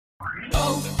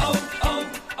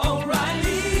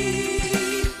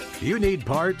O'Reilly. You need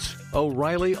parts?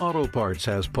 O'Reilly Auto Parts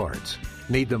has parts.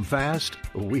 Need them fast?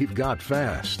 We've got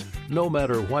fast. No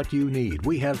matter what you need,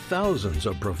 we have thousands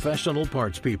of professional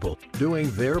parts people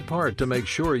doing their part to make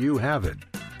sure you have it.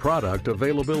 Product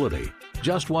availability.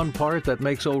 Just one part that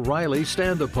makes O'Reilly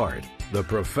stand apart. The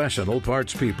professional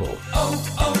parts people.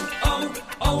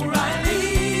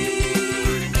 O'Reilly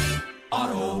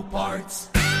Auto Parts.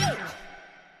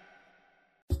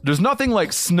 There's nothing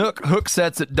like snook hook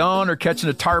sets at dawn or catching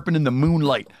a tarpon in the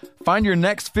moonlight. Find your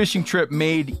next fishing trip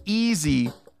made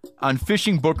easy on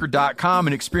fishingbooker.com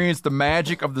and experience the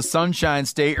magic of the Sunshine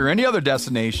State or any other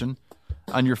destination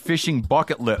on your fishing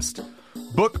bucket list.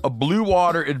 Book a blue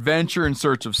water adventure in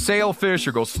search of sailfish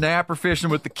or go snapper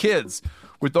fishing with the kids.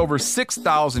 With over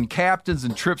 6,000 captains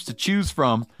and trips to choose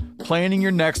from, planning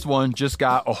your next one just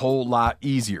got a whole lot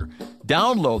easier.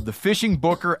 Download the Fishing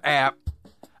Booker app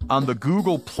on the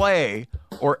Google Play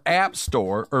or App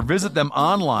Store, or visit them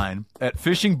online at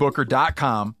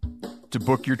fishingbooker.com to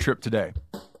book your trip today.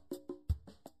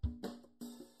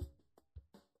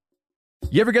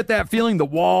 You ever get that feeling the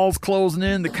walls closing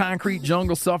in, the concrete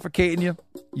jungle suffocating you?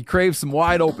 You crave some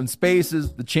wide open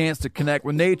spaces, the chance to connect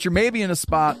with nature, maybe in a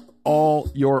spot all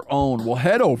your own. Well,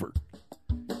 head over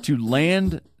to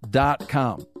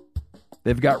land.com.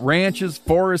 They've got ranches,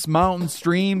 forests, mountains,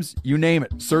 streams, you name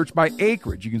it. Search by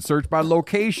acreage. You can search by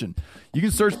location. You can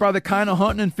search by the kind of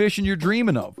hunting and fishing you're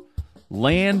dreaming of.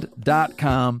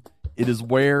 Land.com. It is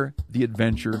where the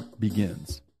adventure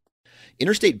begins.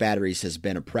 Interstate Batteries has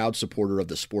been a proud supporter of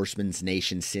the Sportsman's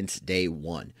Nation since day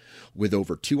one. With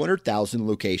over 200,000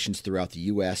 locations throughout the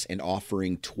U.S. and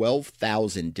offering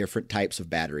 12,000 different types of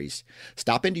batteries,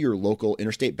 stop into your local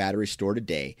Interstate Battery store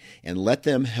today and let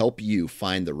them help you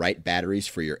find the right batteries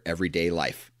for your everyday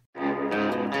life.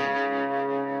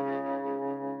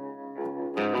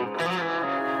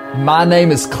 My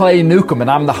name is Clay Newcomb, and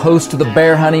I'm the host of the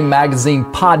Bear Hunting Magazine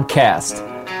podcast.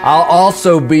 I'll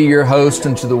also be your host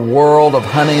into the world of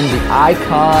hunting the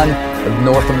icon of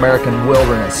North American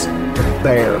wilderness, the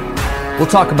bear. We'll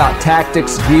talk about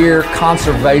tactics, gear,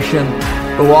 conservation,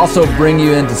 but we'll also bring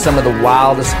you into some of the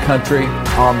wildest country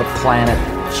on the planet,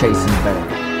 chasing bear.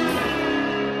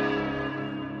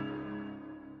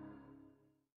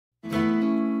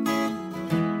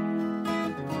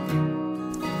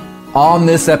 On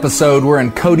this episode, we're in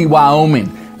Cody,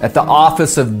 Wyoming, at the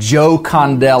office of Joe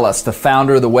Kondelis, the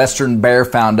founder of the Western Bear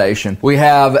Foundation. We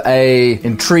have an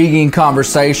intriguing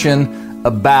conversation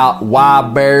about why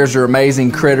bears are amazing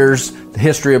critters, the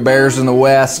history of bears in the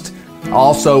West.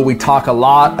 Also, we talk a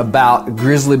lot about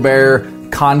grizzly bear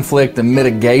conflict and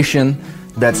mitigation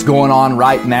that's going on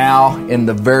right now in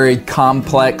the very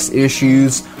complex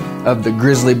issues of the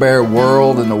grizzly bear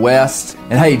world in the West.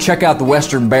 And hey, check out the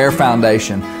Western Bear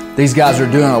Foundation. These guys are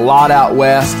doing a lot out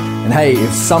west. And hey,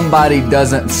 if somebody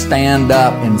doesn't stand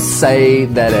up and say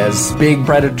that as big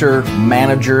predator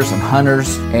managers and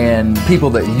hunters and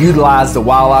people that utilize the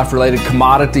wildlife-related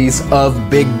commodities of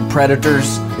big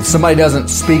predators, if somebody doesn't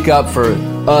speak up for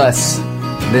us,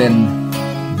 then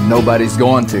nobody's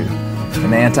going to.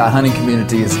 And the anti-hunting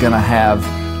community is going to have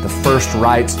the first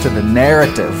rights to the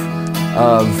narrative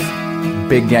of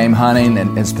big game hunting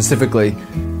and specifically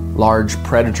large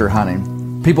predator hunting.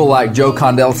 People like Joe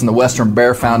Kondelis and the Western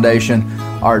Bear Foundation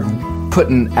are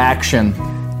putting action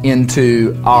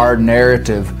into our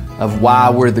narrative of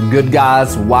why we're the good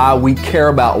guys, why we care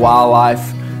about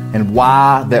wildlife, and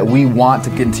why that we want to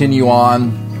continue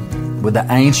on with the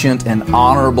ancient and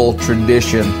honorable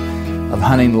tradition of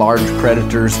hunting large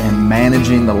predators and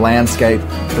managing the landscape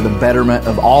for the betterment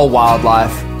of all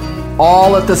wildlife,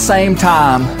 all at the same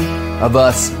time of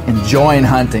us enjoying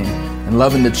hunting and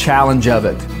loving the challenge of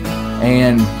it,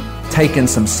 and taking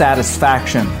some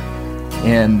satisfaction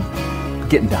in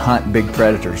getting to hunt big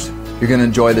predators. You're going to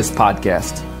enjoy this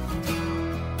podcast.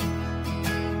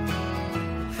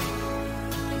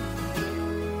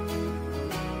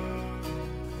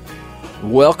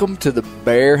 Welcome to the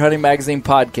Bear Hunting Magazine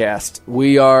podcast.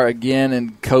 We are again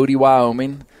in Cody,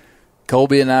 Wyoming.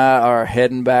 Colby and I are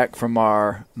heading back from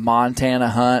our Montana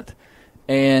hunt,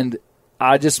 and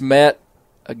I just met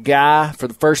a guy for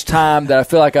the first time that I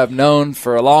feel like I've known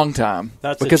for a long time.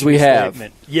 That's because a we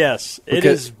statement. have. Yes, it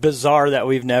is bizarre that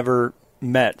we've never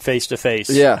met face to face.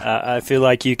 Yeah, I feel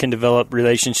like you can develop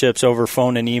relationships over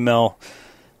phone and email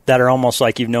that are almost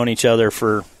like you've known each other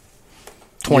for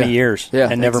 20 years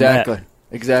and never met.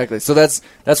 Exactly. So that's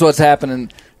what's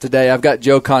happening today. I've got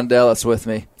Joe Kondelis with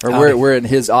me, or we're in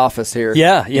his office here.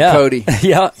 Yeah. Cody.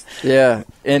 Yeah.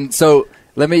 And so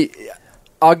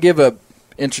I'll give a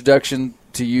introduction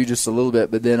to you just a little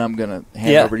bit, but then I'm going to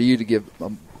hand over to you to give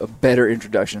a better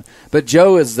introduction. But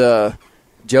Joe is the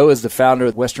founder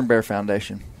of the Western Bear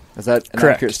Foundation. Is that an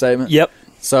accurate statement? Yep.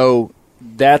 So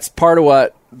that's part of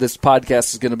what this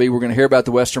podcast is going to be. We're going to hear about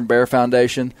the Western Bear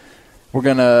Foundation.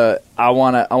 I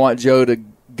want Joe to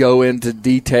go into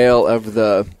detail of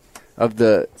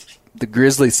the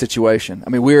grizzly situation. I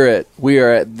mean, we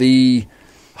are at the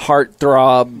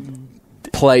heartthrob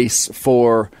place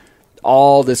for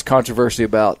all this controversy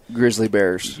about grizzly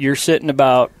bears. You're sitting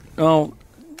about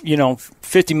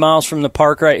 50 miles from the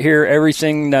park right here.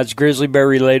 Everything that's grizzly bear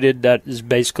related that is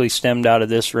basically stemmed out of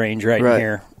this range right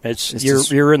here.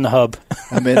 You're in the hub.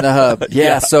 I'm in the hub.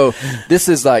 Yeah. So this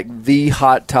is like the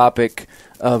hot topic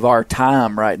of our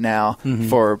time right now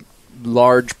for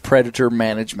large predator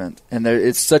management, and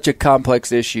it's such a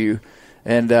complex issue.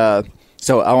 And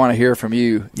so I want to hear from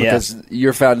you because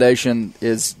your foundation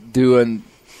is doing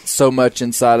so much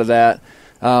inside of that.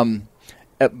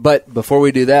 But before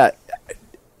we do that,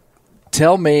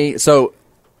 tell me. So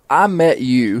I met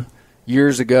you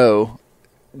years ago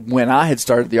when I had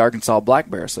started the Arkansas Black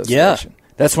Bear Association. Yeah.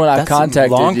 That's when I contacted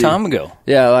you. A long time ago.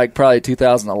 Yeah, like probably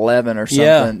 2011 or something.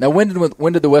 Yeah. Now, when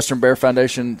did the Western Bear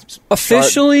Foundation start?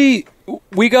 Officially,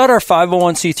 we got our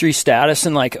 501c3 status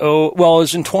in it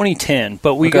was in 2010,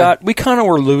 but we kind of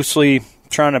were loosely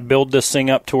trying to build this thing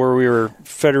up to where we were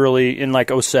federally in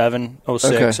 07,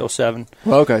 06, 07.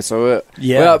 Well, okay, so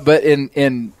but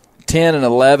in 10 and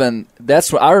 11,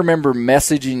 that's what I remember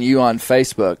messaging you on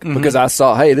Facebook because I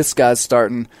saw, hey, this guy's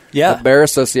starting a bear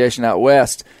association out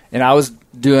west, and I was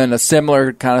doing a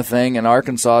similar kind of thing in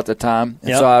Arkansas at the time,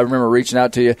 and so I remember reaching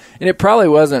out to you, and it probably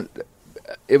wasn't.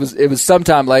 It was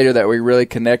sometime later that we really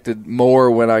connected more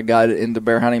when I got into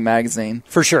Bear Hunting Magazine,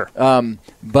 for sure.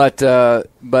 But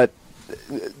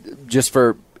just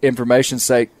for information's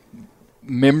sake,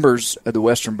 members of the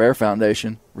Western Bear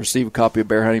Foundation receive a copy of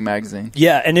Bear Hunting Magazine.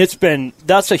 Yeah, and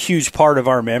that's a huge part of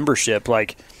our membership.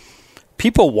 Like,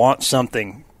 people want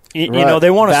something. You know, they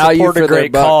want to support a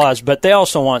great cause, but they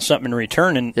also want something in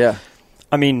return. And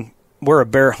I mean, we're a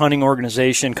bear hunting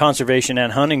organization, conservation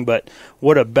and hunting, but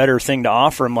what a better thing to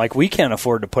offer them. Like, we can't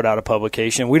afford to put out a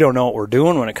publication. We don't know what we're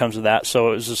doing when it comes to that.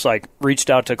 So it was just like, reached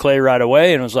out to Clay right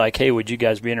away and was like, hey, would you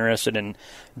guys be interested in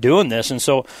doing this? And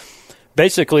so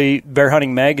basically, Bear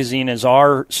Hunting Magazine is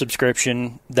our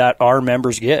subscription that our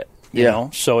members get. You know?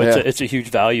 So it's a huge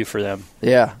value for them.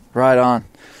 Yeah, right on.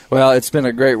 Well, it's been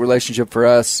a great relationship for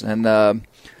us. And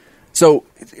so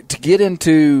to get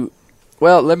into,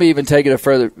 well, let me even take it a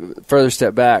further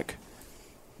step back.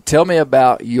 Tell me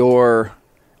about you're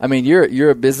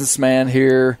a businessman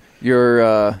here. You're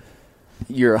a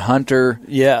hunter.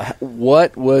 Yeah.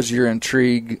 What was your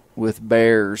intrigue with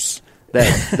bears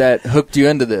that hooked you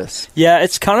into this? Yeah,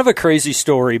 it's kind of a crazy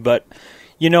story, but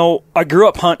I grew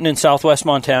up hunting in southwest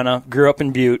Montana, grew up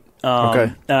in Butte.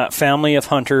 Family of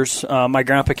hunters. My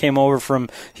grandpa came over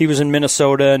he was in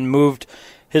Minnesota and moved.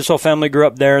 His whole family grew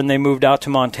up there, and they moved out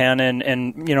to Montana,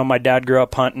 and my dad grew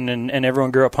up hunting, and everyone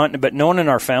grew up hunting, but no one in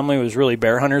our family was really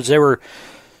bear hunters. They were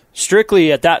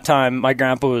strictly, at that time, my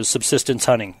grandpa was subsistence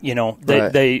hunting.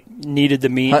 They needed the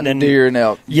meat. Hunting and deer and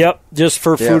elk. Yep, just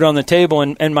for food on the table.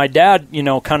 And my dad,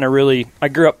 kind of really, I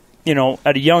grew up,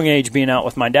 at a young age being out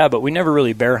with my dad, but we never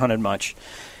really bear hunted much.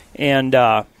 And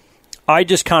I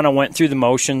just kind of went through the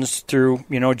motions through,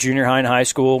 junior high and high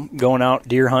school, going out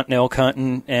deer hunting, elk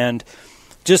hunting, and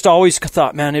just always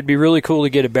thought, man, it'd be really cool to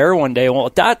get a bear one day. Well,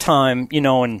 at that time,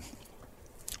 in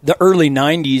the early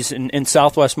 90s in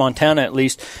southwest Montana at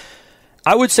least,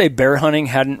 I would say bear hunting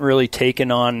hadn't really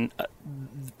taken on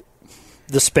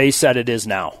the space that it is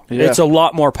now. Yeah. It's a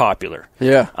lot more popular.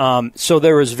 Yeah. So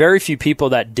there was very few people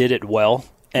that did it well.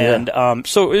 And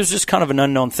so it was just kind of an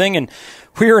unknown thing. And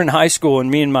we were in high school, and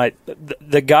me and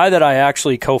the guy that I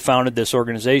actually co-founded this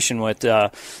organization with,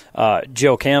 Joe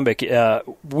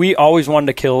Cambick, we always wanted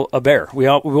to kill a bear. We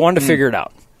wanted to figure it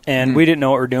out. And we didn't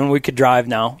know what we were doing. We could drive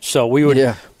now. So we would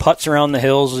putz around the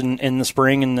hills in the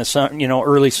spring and the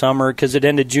early summer, because it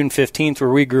ended June 15th where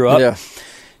we grew up.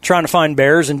 Trying to find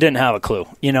bears and didn't have a clue.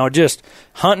 Just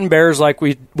hunting bears like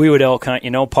we would elk hunt,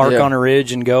 park on a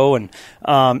ridge and go. And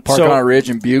park on a ridge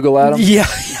and bugle at them? Yeah.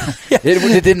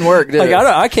 It didn't work, did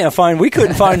it? We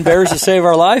couldn't find bears to save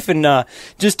our life, and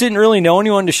just didn't really know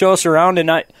anyone to show us around.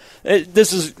 And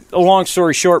this is a long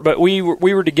story short, but we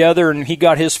were together, and he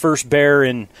got his first bear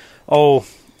in,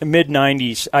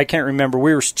 mid-90s. I can't remember.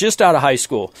 We were just out of high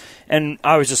school, and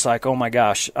I was just like, oh, my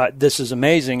gosh, this is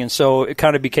amazing. And so it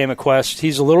kind of became a quest.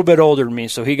 He's a little bit older than me,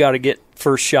 so he got to get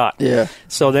first shot. Yeah.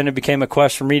 So then it became a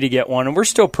quest for me to get one, and we're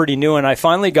still pretty new, and I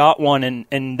finally got one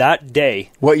in that day.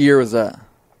 What year was that?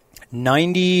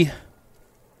 90.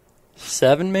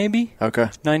 97 maybe. Okay.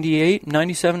 98,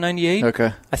 97, 98.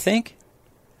 Okay. I think.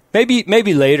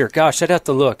 Maybe later. Gosh, I'd have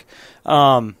to look.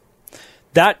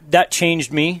 That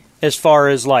changed me as far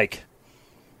as like,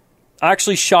 I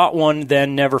actually shot one,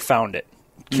 then never found it.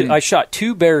 I shot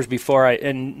 2 bears before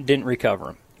and didn't recover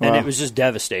them. And it was just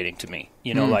devastating to me.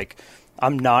 You know, like,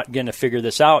 I'm not going to figure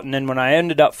this out. And then when I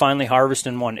ended up finally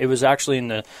harvesting one, it was actually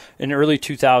in early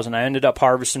 2000, I ended up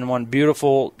harvesting one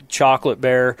beautiful chocolate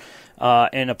bear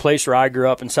in a place where I grew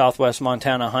up in southwest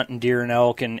Montana hunting deer and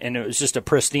elk. And it was just a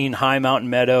pristine high mountain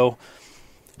meadow.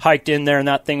 Hiked in there, and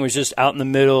that thing was just out in the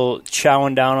middle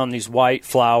chowing down on these white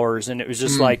flowers, and it was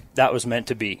just like that was meant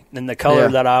to be, and the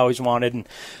color that I always wanted. And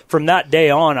from that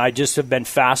day on, I just have been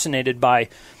fascinated by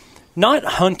not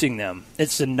hunting them.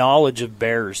 It's the knowledge of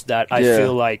bears that I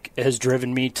feel like has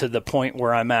driven me to the point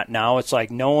where I'm at now. It's like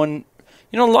no one,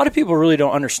 you know, a lot of people really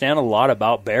don't understand a lot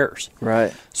about bears.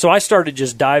 Right. So I started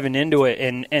just diving into it,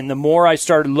 and the more I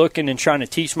started looking and trying to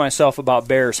teach myself about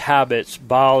bears' habits,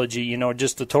 biology, you know,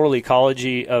 just the total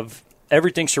ecology of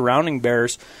everything surrounding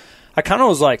bears, I kind of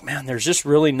was like, man, there's just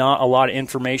really not a lot of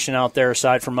information out there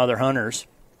aside from other hunters.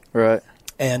 Right.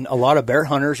 And a lot of bear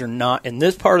hunters are not, in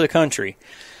this part of the country,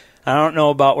 I don't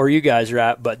know about where you guys are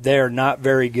at, but they're not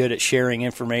very good at sharing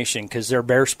information because their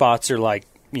bear spots are like,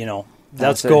 you know,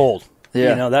 that's gold.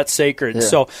 Yeah. You know, that's sacred. Yeah.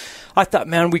 So I thought,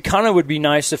 man, we kind of would be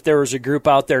nice if there was a group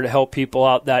out there to help people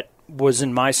out that was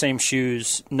in my same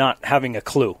shoes, not having a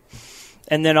clue.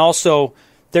 And then also,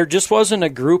 there just wasn't a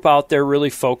group out there really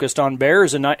focused on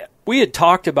bears. And we had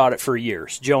talked about it for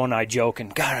years, Joe and I joking,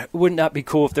 God, wouldn't that be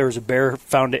cool if there was a bear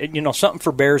found, you know, something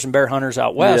for bears and bear hunters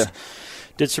out west. Yeah.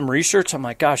 Did some research. I'm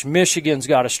like, gosh, Michigan's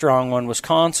got a strong one.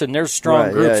 Wisconsin, there's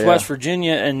strong groups. West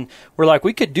Virginia, and we're like,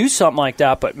 we could do something like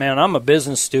that. But man, I'm a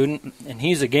business student, and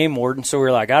he's a game warden, so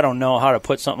we're like, I don't know how to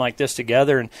put something like this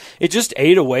together, and it just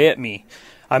ate away at me.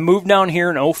 I moved down here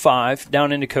in 2005,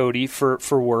 down into Cody for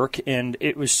work, and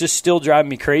it was just still driving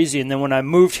me crazy. And then when I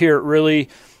moved here,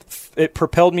 it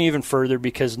propelled me even further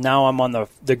because now I'm on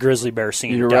the grizzly bear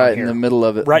scene. You're down right here, in the middle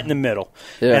of it. Right in the middle.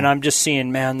 Yeah. And I'm just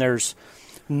seeing, man, there's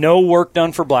no work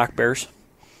done for black bears.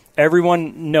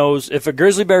 Everyone knows if a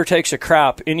grizzly bear takes a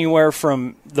crap anywhere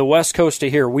from the West Coast to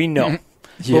here, we know.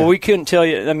 Yeah. Well, we couldn't tell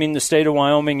you. I mean, the state of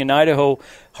Wyoming and Idaho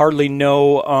hardly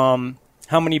know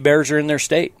how many bears are in their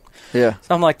state. Yeah.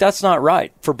 So I'm like, that's not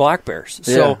right for black bears.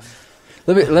 So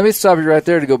let me stop you right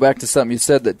there to go back to something you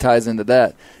said that ties into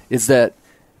that. Is that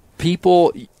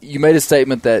people? You made a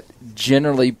statement that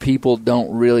generally people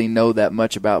don't really know that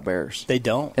much about bears. They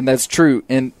don't, and that's true.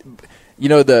 And you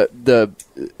know, the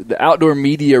outdoor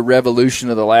media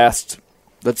revolution of the last,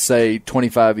 let's say,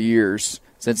 25 years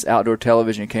since outdoor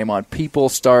television came on, people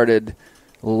started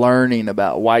learning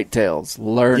about whitetails,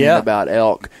 learning about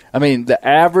elk. I mean, the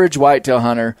average whitetail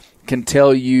hunter can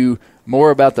tell you more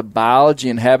about the biology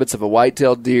and habits of a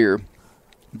whitetail deer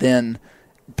than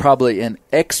probably an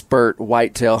expert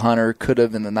whitetail hunter could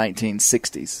have in the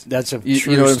 1960s. That's true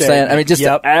you know what I'm saying? I mean, just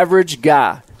the average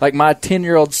guy, like my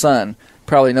 10-year-old son,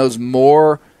 probably knows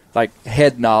more like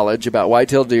head knowledge about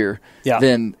whitetail deer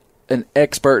than an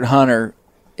expert hunter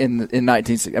in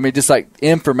 1960. I mean, just like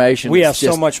information. We have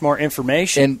so much more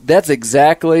information. And that's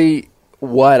exactly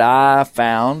what I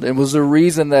found, and was the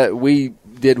reason that we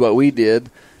did what we did.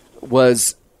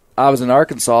 Was I was in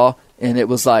Arkansas, and it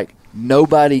was like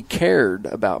nobody cared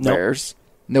about bears.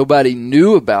 Nobody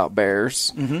knew about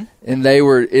bears, and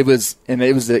it's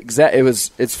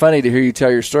funny to hear you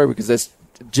tell your story because that's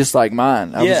just like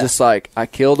mine. I was just like, I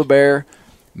killed a bear,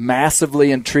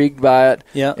 massively intrigued by it.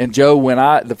 Yeah. And Joe,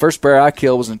 the first bear I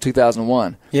killed was in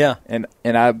 2001. Yeah. And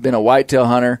I've been a whitetail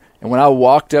hunter, and when I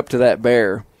walked up to that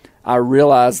bear, I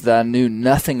realized that I knew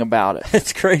nothing about it.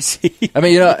 It's crazy. I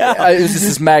mean, you know, it was just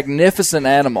this magnificent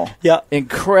animal. Yeah.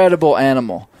 Incredible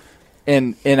animal.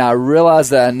 And I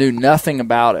realized that I knew nothing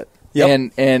about it.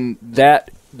 Yep. And that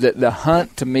the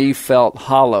hunt to me felt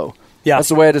hollow. Yeah. That's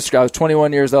the way I described it. I was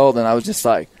 21 years old, and I was just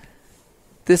like,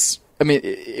 this. I mean,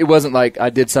 it wasn't like I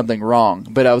did something wrong,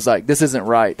 but I was like, this isn't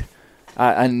right.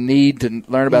 I need to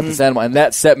learn about this animal. And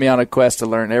that set me on a quest to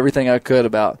learn everything I could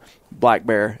about black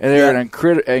bear. And they're an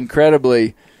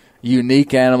incredibly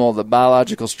unique animal. The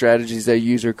biological strategies they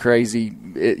use are crazy.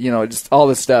 Just all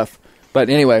this stuff. But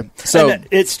anyway, so and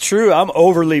it's true. I'm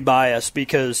overly biased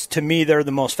because to me they're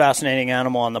the most fascinating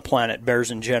animal on the planet,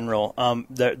 bears in general.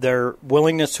 Their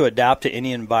willingness to adapt to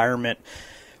any environment.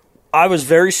 I was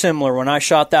very similar when I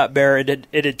shot that bear.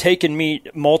 It had taken me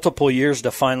multiple years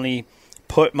to finally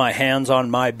put my hands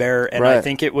on my bear, and I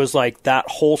think it was like that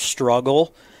whole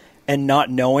struggle and not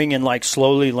knowing and like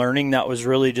slowly learning that was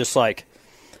really just like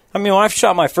I mean, when I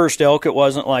shot my first elk, it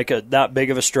wasn't like that big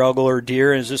of a struggle or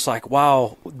deer. It's just like,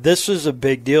 wow, this is a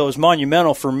big deal. It was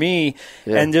monumental for me,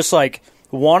 and just like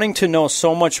wanting to know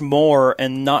so much more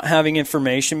and not having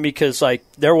information because like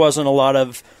there wasn't a lot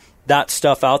of that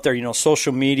stuff out there. You know,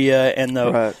 social media and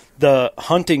the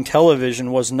hunting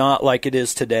television was not like it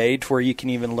is today, to where you can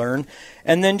even learn.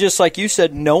 And then just like you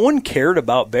said, no one cared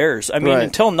about bears. I mean,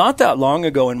 until not that long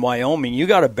ago in Wyoming, you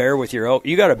got a bear with your elk,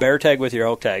 you got a bear tag with your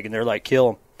elk tag, and they're like, kill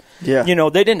them. Yeah. You know,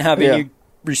 they didn't have any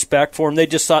respect for them. They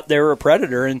just thought they were a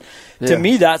predator. And to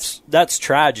me, that's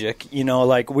tragic. You know,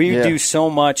 like we do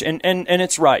so much, and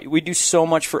it's right. We do so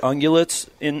much for ungulates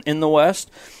in the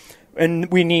West,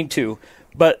 and we need to.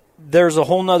 But there's a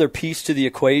whole nother piece to the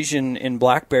equation in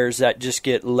black bears that just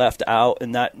get left out,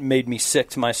 and that made me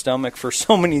sick to my stomach for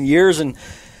so many years. And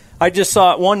I just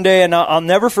saw it one day, and I'll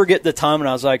never forget the time when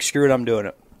I was like, screw it, I'm doing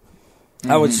it.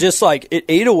 I was just like, it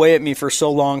ate away at me for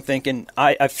so long thinking,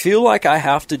 I feel like I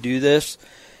have to do this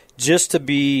just to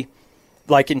be,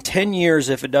 like in 10 years,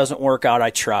 if it doesn't work out,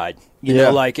 I tried. You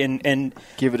know, like, and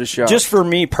give it a shot. Just for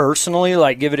me personally,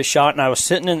 like, give it a shot. And I was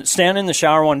standing in the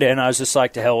shower one day, and I was just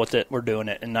like, to hell with it, we're doing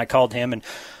it. And I called him and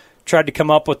tried to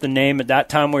come up with the name. At that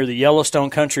time, we were the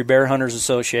Yellowstone Country Bear Hunters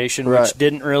Association, which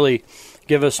didn't really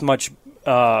give us much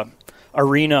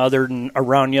arena other than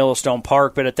around Yellowstone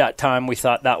Park, but at that time we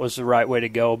thought that was the right way to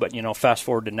go. But you know, fast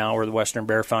forward to now, we're the Western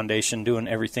Bear Foundation, doing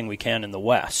everything we can in the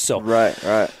West. So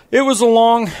it was a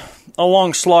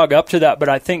long slog up to that. But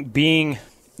I think being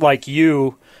like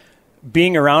you,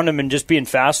 being around them and just being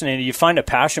fascinated, you find a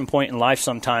passion point in life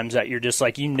sometimes that you're just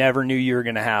like, you never knew you were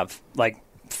going to have. Like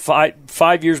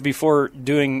 5 years before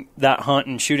doing that hunt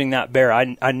and shooting that bear,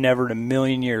 I never in a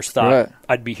million years thought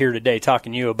I'd be here today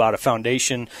talking to you about a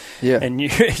foundation and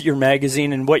your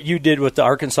magazine and what you did with the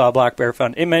Arkansas Black Bear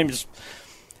Fund.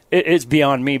 It's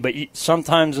beyond me, but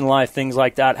sometimes in life things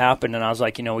like that happen, and I was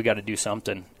like, you know, we got to do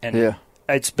something. And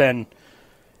it's been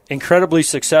incredibly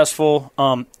successful,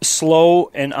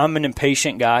 slow, and I'm an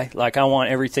impatient guy. Like, I want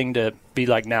everything to be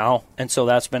like now, and so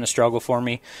that's been a struggle for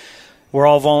me. We're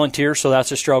all volunteers, so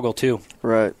that's a struggle too.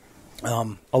 Right.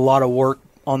 A lot of work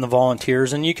on the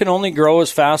volunteers, and you can only grow as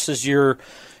fast as your,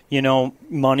 you know,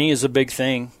 money is a big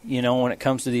thing. You know, when it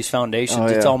comes to these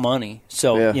foundations, it's all money.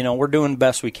 So you know, we're doing the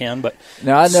best we can. But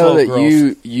now I know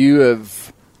that you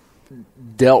have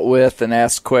dealt with and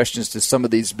asked questions to some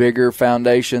of these bigger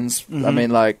foundations. I mean,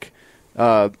 like,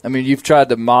 you've tried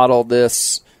to model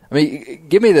this. I mean,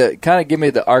 give me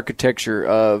the architecture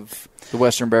of the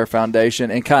Western Bear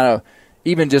Foundation, and kind of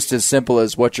even just as simple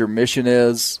as what your mission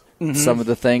is, some of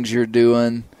the things you're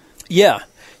doing. Yeah.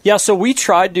 So we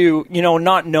tried to, you know,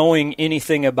 not knowing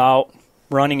anything about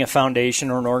running a foundation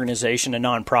or an organization, a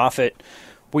nonprofit,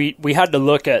 we had to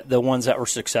look at the ones that were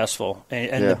successful.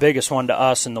 And the biggest one to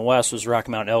us in the West was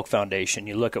Rocky Mountain Elk Foundation.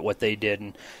 You look at what they did,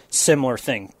 and similar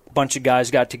thing. A bunch of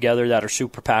guys got together that are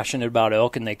super passionate about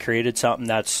elk, and they created something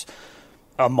that's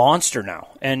a monster now,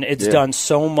 and it's done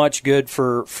so much good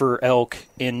for elk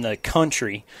in the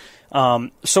country.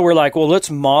 So we're like, well, let's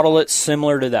model it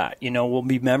similar to that. You know, we'll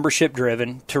be membership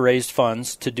driven to raise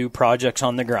funds to do projects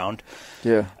on the ground.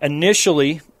 Yeah.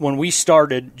 Initially, when we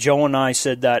started, Joe and I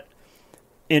said that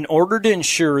in order to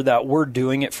ensure that we're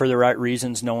doing it for the right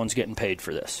reasons, no one's getting paid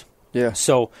for this. Yeah.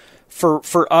 So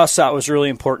for us, that was really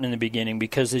important in the beginning,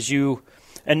 because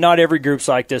and not every group's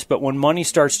like this, but when money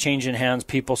starts changing hands,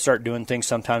 people start doing things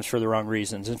sometimes for the wrong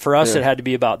reasons. And for us, it had to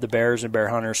be about the bears and bear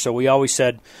hunters. So we always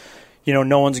said, you know,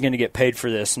 no one's going to get paid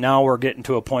for this. Now we're getting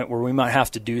to a point where we might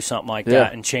have to do something like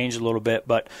that and change a little bit.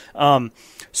 But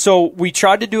so we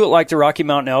tried to do it like the Rocky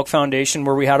Mountain Elk Foundation,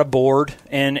 where we had a board,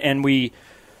 and we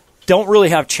don't really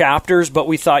have chapters, but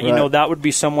we thought, you know, that would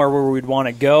be somewhere where we'd want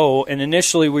to go. And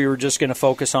initially we were just going to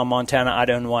focus on Montana,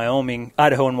 Idaho,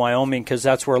 and Wyoming, because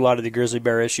that's where a lot of the grizzly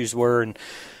bear issues were, and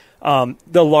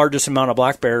the largest amount of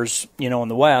black bears, you know, in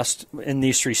the West in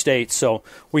these 3 states. So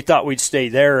we thought we'd stay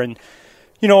there. And,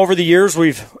 you know, over the years,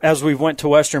 as we've went to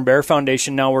Western Bear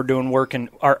Foundation, now we're doing work, and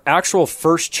our actual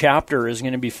first chapter is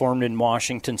going to be formed in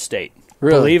Washington State.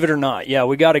 Really? Believe it or not. Yeah,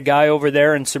 we got a guy over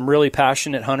there and some really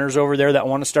passionate hunters over there that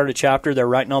want to start a chapter. They're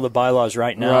writing all the bylaws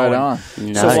right now. Right on.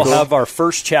 Nice. So we'll have our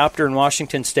first chapter in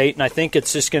Washington State, and I think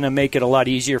it's just going to make it a lot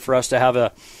easier for us to have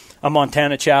a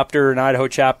Montana chapter, an Idaho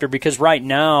chapter, because right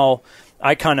now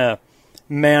I kind of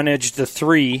manage the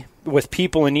 3 with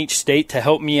people in each state to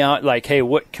help me out, like, hey,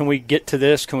 what can we get to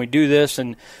this? Can we do this?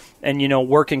 And you know,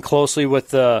 working closely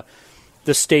with the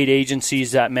state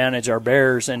agencies that manage our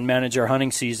bears and manage our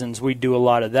hunting seasons, we do a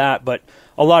lot of that. But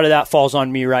a lot of that falls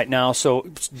on me right now. So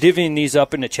divvying these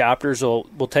up into chapters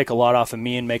will take a lot off of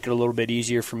me and make it a little bit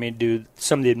easier for me to do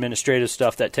some of the administrative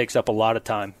stuff that takes up a lot of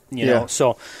time. You know,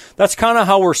 so that's kind of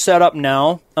how we're set up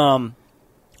now.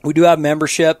 We do have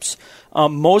memberships.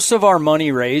 Most of our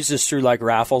money raised is through like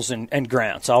raffles and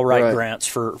grants. I'll write grants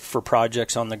for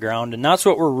projects on the ground, and that's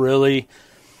what we're really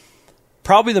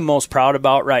probably the most proud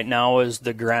about right now is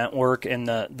the grant work and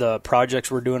the projects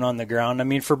we're doing on the ground. I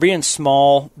mean, for being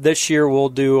small, this year we'll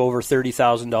do over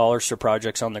 $30,000 for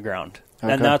projects on the ground.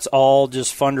 Okay. And that's all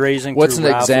just fundraising. What's an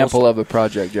raffles. Example of a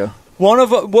project, Joe? One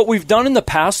of what we've done in the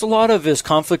past a lot of is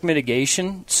conflict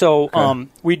mitigation. So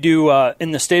we do in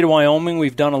the state of Wyoming,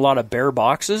 we've done a lot of bear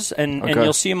boxes, and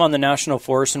you'll see them on the National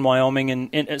Forest in Wyoming,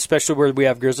 and especially where we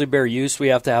have grizzly bear use, we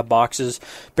have to have boxes,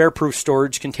 bear-proof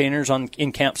storage containers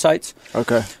in campsites.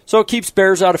 Okay. So it keeps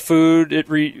bears out of food.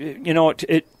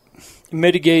 It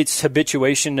mitigates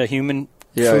habituation to human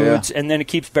foods, and then it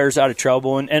keeps bears out of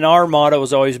trouble. And our motto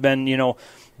has always been,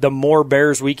 the more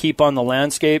bears we keep on the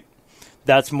landscape,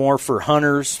 that's more for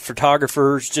hunters,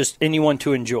 photographers, just anyone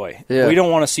to enjoy. Yeah. We don't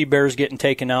want to see bears getting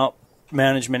taken out,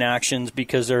 management actions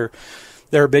because they're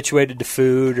habituated to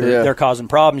food or they're causing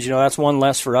problems. That's one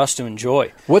less for us to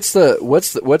enjoy. What's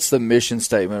the mission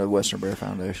statement of the Western Bear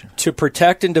Foundation? To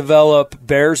protect and develop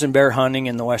bears and bear hunting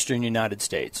in the Western United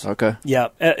States. Okay. Yeah.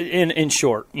 In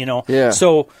short, Yeah.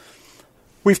 So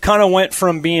we've kind of went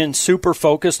from being super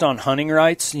focused on hunting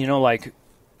rights, like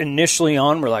initially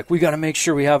on, we're like, we got to make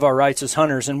sure we have our rights as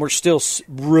hunters, and we're still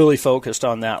really focused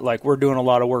on that. Like, we're doing a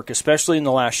lot of work, especially in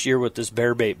the last year with this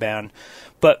bear bait ban.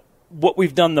 But what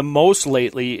we've done the most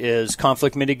lately is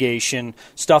conflict mitigation,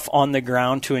 stuff on the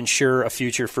ground to ensure a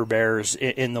future for bears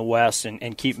in the West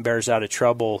and keeping bears out of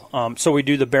trouble. So we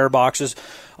do the bear boxes.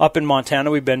 Up in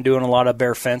Montana, we've been doing a lot of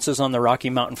bear fences on the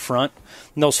Rocky Mountain front.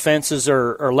 And those fences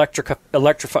are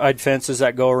electrified fences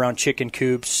that go around chicken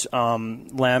coops,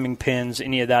 lambing pens,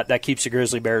 any of that keeps the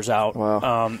grizzly bears out.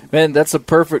 Wow. Man, that's a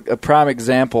prime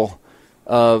example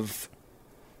of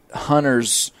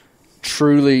hunters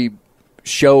truly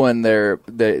showing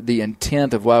the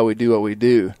intent of why we do what we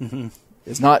do. Mm-hmm.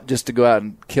 It's not just to go out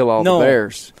and kill all the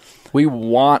bears. We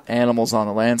want animals on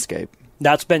the landscape.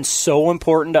 That's been so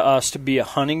important to us to be a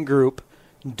hunting group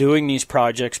doing these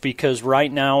projects, because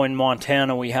right now in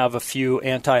Montana we have a few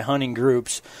anti-hunting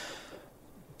groups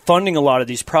funding a lot of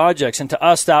these projects, and to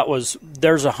us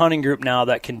there's a hunting group now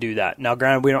that can do that. Now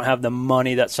granted, we don't have the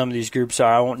money that some of these groups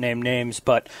are. I won't name names,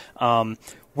 but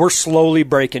we're slowly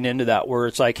breaking into that where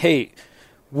it's like, hey,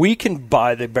 we can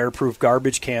buy the bear-proof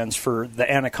garbage cans for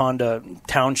the Anaconda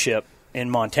Township in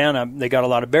Montana. They got a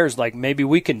lot of bears. Like, maybe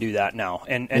we can do that now.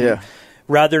 And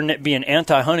rather than it be an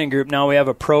anti-hunting group, now we have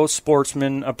a pro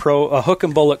sportsman, a hook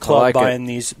and bullet club buying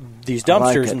these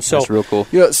dumpsters. And so that's real cool.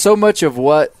 So much of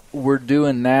what we're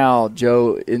doing now,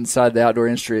 Joe, inside the outdoor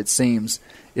industry, it seems,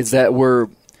 is that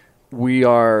we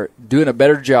are doing a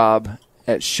better job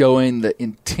at showing the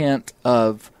intent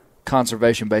of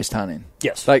conservation-based hunting.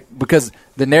 Yes. Because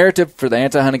the narrative for the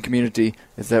anti-hunting community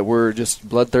is that we're just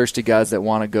bloodthirsty guys that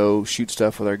want to go shoot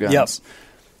stuff with our guns. Yep.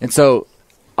 And so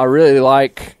I really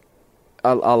like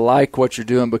what you're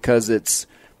doing, because it's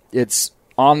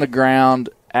on the ground,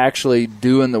 actually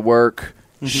doing the work,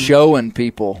 showing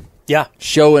people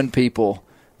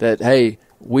that, hey,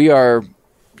 we are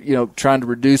trying to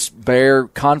reduce bear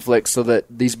conflict so that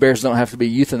these bears don't have to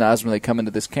be euthanized when they come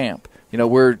into this camp.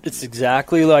 It's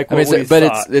exactly like what we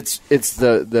thought.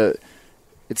 But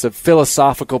it's a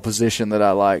philosophical position that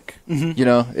I like.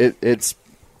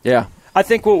 Mm-hmm. I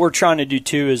think what we're trying to do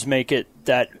too is make it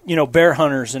that bear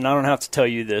hunters, and I don't have to tell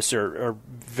you this, are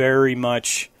very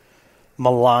much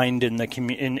maligned in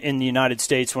the United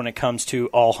States when it comes to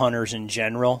all hunters in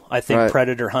general. I think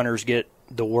predator hunters get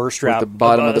the worst rap,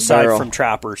 aside from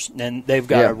trappers, and they've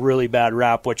got a really bad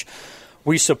rap, which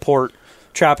we support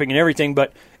trapping and everything,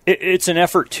 but it's an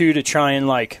effort too to try and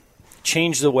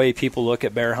change the way people look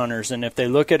at bear hunters. And if they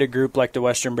look at a group like the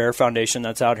Western Bear Foundation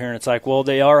that's out here, and it's like, well,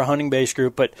 they are a hunting-based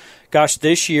group, but gosh,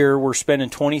 this year we're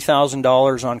spending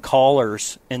 $20,000 on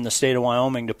collars in the state of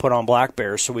Wyoming to put on black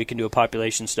bears so we can do a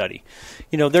population study.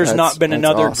 There's not been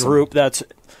another group that's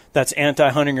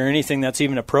anti-hunting or anything that's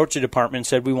even approached the department and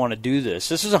said, we want to do this.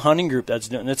 This is a hunting group that's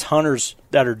doing it. It's hunters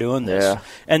that are doing this. Yeah.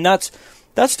 And that's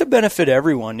to benefit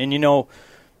everyone. And,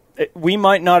 we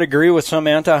might not agree with some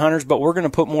anti-hunters, but we're going to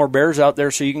put more bears out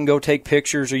there so you can go take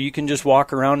pictures or you can just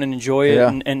walk around and enjoy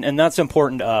it. And that's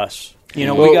important to us. We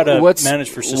got to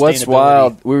manage for sustainability. What's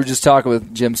wild, we were just talking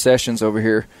with Jim Sessions over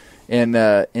here, and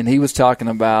he was talking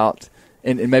about,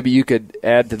 and maybe you could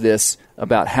add to this,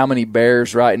 about how many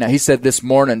bears right now. He said this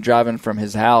morning driving from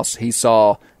his house, he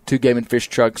saw 2 game and fish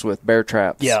trucks with bear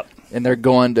traps. Yep. And they're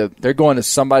going to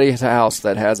somebody's house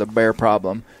that has a bear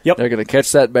problem. Yep. They're going to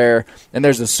catch that bear, and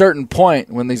there's a certain point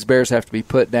when these bears have to be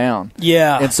put down.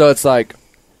 Yeah. And so it's like,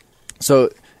 so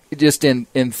just in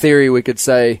theory, we could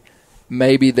say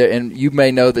maybe and you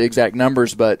may know the exact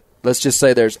numbers, but let's just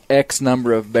say there's X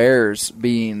number of bears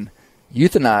being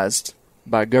euthanized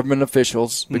by government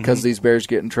officials because these bears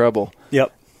get in trouble.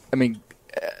 Yep. I mean,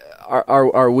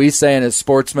 are we saying as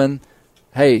sportsmen,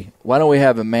 hey, why don't we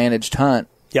have a managed hunt?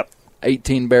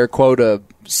 18 bear quota,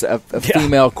 a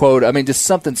female quota. I mean, just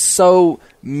something so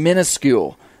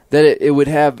minuscule that it would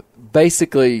have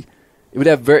basically it would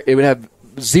have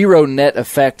zero net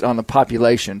effect on the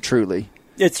population. Truly,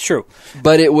 it's true.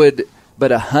 But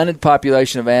a hunted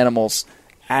population of animals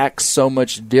acts so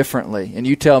much differently. And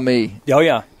you tell me, oh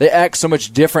yeah, they act so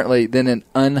much differently than an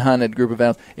unhunted group of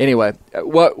animals. Anyway,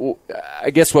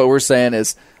 I guess what we're saying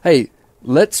is, hey,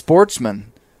 let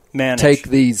sportsmen take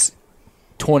these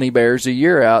 20 bears a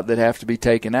year out that have to be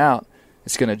taken out.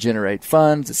 It's going to generate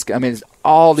funds. It's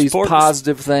all these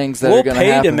positive things that are going to happen.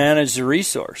 We'll pay to manage the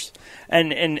resource,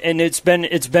 and it's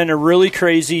been a really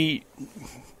crazy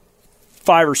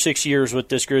 5 or 6 years with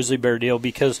this grizzly bear deal,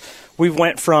 because we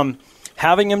went from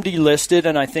having them delisted,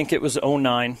 and I think it was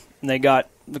 2009, and they got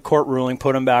the court ruling,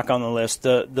 put them back on the list.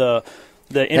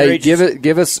 Hey, give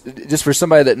us just for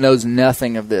somebody that knows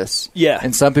nothing of this. Yeah.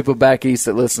 And some people back east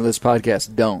that listen to this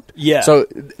podcast don't. Yeah. So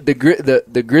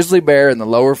the grizzly bear in the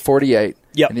lower 48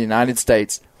 in the United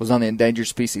States was on the endangered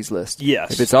species list.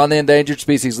 Yes. If it's on the endangered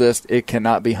species list, it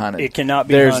cannot be hunted. It cannot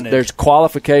be hunted. There's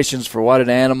qualifications for what an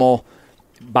animal,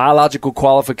 biological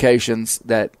qualifications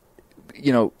that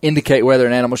indicate whether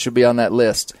an animal should be on that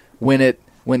list. When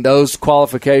those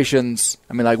qualifications,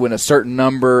 like when a certain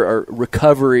number or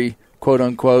recovery, quote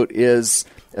unquote, is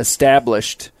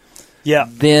established,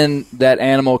 then that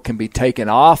animal can be taken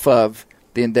off of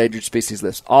the endangered species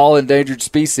list. All endangered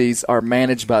species are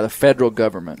managed by the federal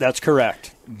government. That's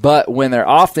correct. But when they're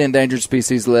off the endangered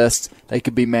species list, they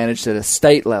could be managed at a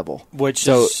state level.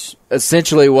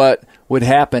 Essentially what would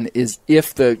happen is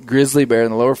if the grizzly bear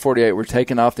in the lower 48 were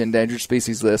taken off the endangered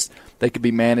species list, they could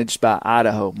be managed by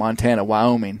Idaho, Montana,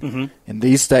 Wyoming. And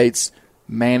these states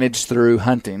managed through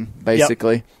hunting,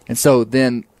 basically. Yep. And so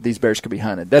then these bears could be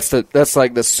hunted. That's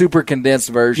like the super condensed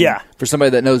version for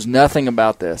somebody that knows nothing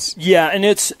about this. Yeah, and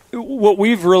it's what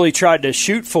we've really tried to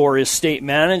shoot for is state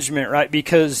management, right?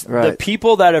 Because the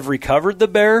people that have recovered the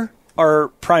bear are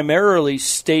primarily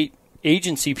state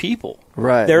agency people.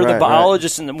 Right. They're the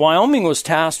biologists, and Wyoming was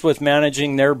tasked with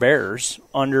managing their bears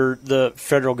under the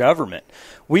federal government.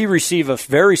 We receive a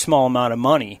very small amount of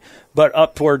money, but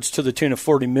upwards to the tune of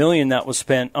 $40 million that was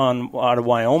spent out of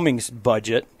Wyoming's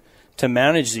budget to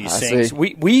manage these things.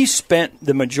 We spent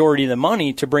the majority of the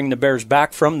money to bring the bears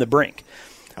back from the brink.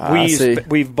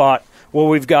 We've got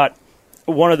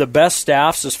one of the best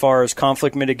staffs as far as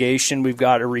conflict mitigation. We've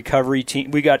got a recovery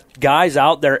team. We got guys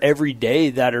out there every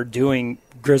day that are doing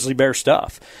grizzly bear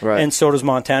stuff. Right. And so does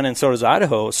Montana and so does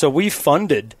Idaho. So we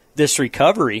funded this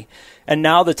recovery, and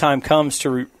now the time comes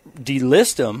to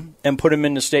delist them and put them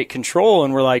into state control,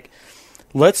 and we're like,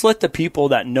 let's let the people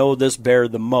that know this bear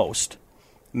the most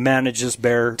manage this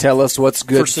bear. Tell us what's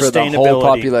good for the whole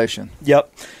population.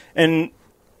 Yep. And,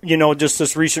 just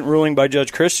this recent ruling by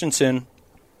Judge Christensen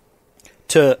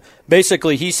to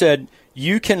basically, he said,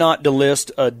 you cannot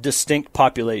delist a distinct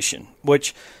population,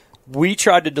 which we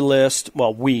tried to delist,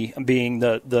 well, we being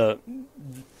the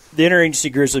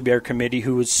Interagency Grizzly Bear Committee,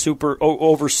 who is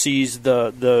oversees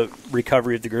the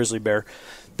recovery of the grizzly bear.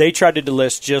 They tried to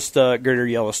delist just the greater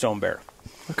Yellowstone bear.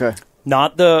 Okay.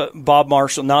 Not the Bob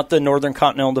Marshall, not the Northern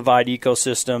Continental Divide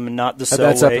ecosystem, and not the Selway.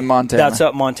 That's up in Montana. That's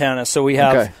up in Montana. So we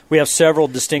have several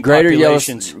distinct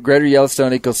populations. Greater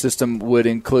Yellowstone ecosystem would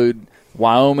include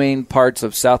Wyoming, parts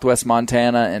of southwest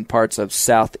Montana, and parts of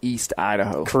southeast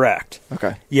Idaho. Correct.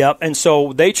 Okay. Yep. And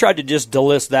so they tried to just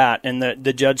delist that, and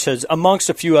the judge says,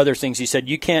 amongst a few other things, he said,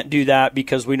 you can't do that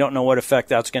because we don't know what effect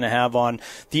that's going to have on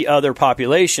the other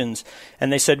populations.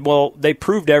 And they said, well, they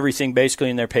proved everything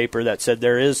basically in their paper that said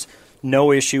there is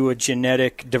no issue with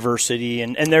genetic diversity,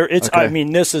 and there it's. Okay. I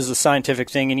mean, this is a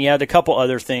scientific thing, and he had a couple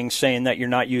other things saying that you're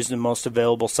not using the most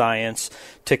available science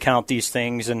to count these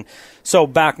things, and so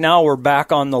we're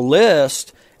back on the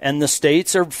list, and the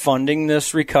states are funding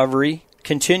this recovery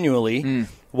continually.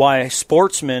 Why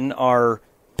sportsmen are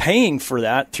paying for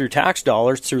that through tax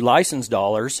dollars, through license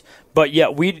dollars, but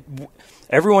yet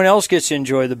everyone else gets to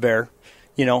enjoy the bear.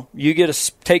 You get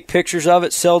to take pictures of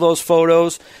it, sell those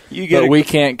photos. But we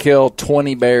can't kill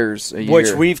 20 bears a year.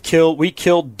 Which we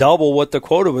killed double what the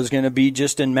quota was going to be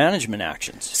just in management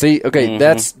actions. See, okay,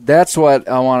 that's what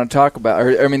I want to talk about.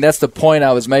 That's the point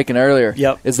I was making earlier.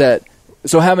 Yep. Is that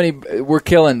so? How many we're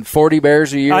killing? 40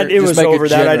 bears a year? It was over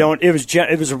that.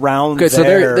 It was around. Okay, so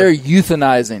they're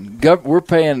euthanizing. We're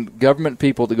paying government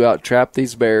people to go out and trap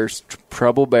these bears,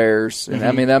 trouble bears, and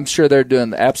I'm sure they're doing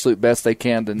the absolute best they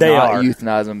can to not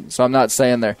euthanize them. So I'm not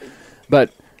saying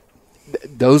but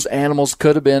those animals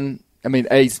could have been.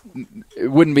 It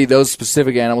wouldn't be those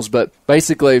specific animals, but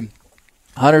basically,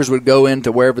 hunters would go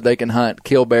into wherever they can hunt,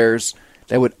 kill bears.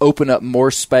 They would open up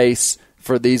more space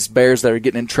for these bears that are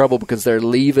getting in trouble because they're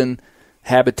leaving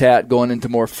habitat, going into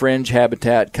more fringe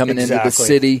habitat, coming into the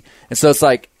city. And so it's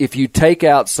like if you take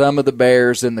out some of the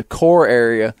bears in the core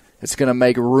area, it's going to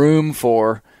make room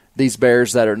for these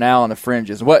bears that are now on the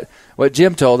fringes. What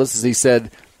Jim told us is he said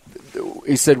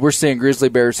we're seeing grizzly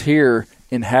bears here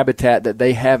in habitat that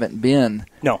they haven't been.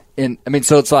 No.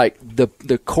 So it's like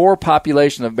the core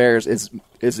population of bears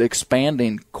is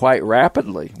expanding quite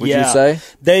rapidly. Would you say?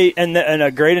 And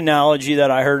a great analogy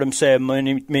that I heard him say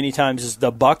many, many times is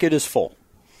the bucket is full.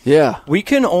 Yeah. We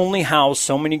can only house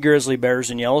so many grizzly bears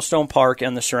in Yellowstone Park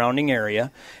and the surrounding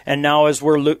area. And now as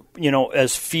we're,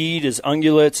 as feed, as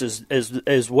ungulates,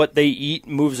 as what they eat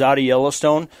moves out of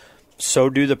Yellowstone, so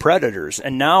do the predators.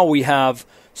 And now we have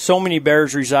so many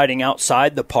bears residing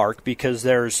outside the park because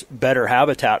there's better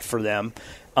habitat for them.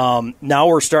 Now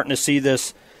we're starting to see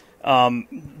this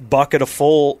buckets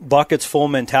full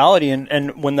mentality,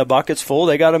 and when the bucket's full,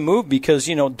 they got to move because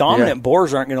dominant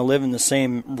boars aren't going to live in the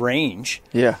same range.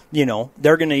 Yeah,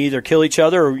 they're going to either kill each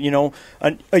other, or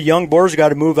a young boar's got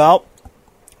to move out,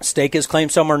 stake his claim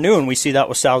somewhere new, and we see that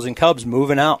with sows and cubs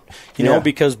moving out.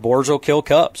 Because boars will kill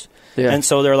cubs. Yeah. And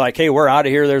so they're like, hey, we're out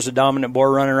of here. There's a dominant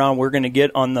boar running around. We're going to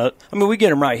get on we get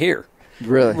them right here.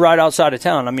 Really? Right outside of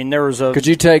town. There was a... Could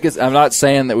you take us... I'm not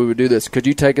saying that we would do this. Could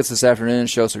you take us this afternoon and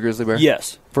show us a grizzly bear?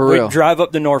 Yes. For real? We'd drive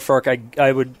up to Norfolk.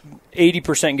 I would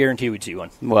 80% guarantee we'd see one.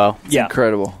 Wow. It's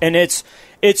incredible. And it's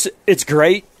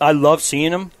great. I love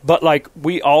seeing them. But,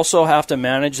 we also have to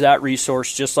manage that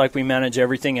resource just like we manage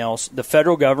everything else. The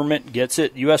federal government gets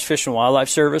it. U.S. Fish and Wildlife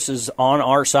Service is on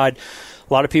our side.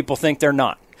 A lot of people think they're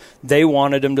not. They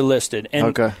wanted them delisted.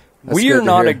 And we are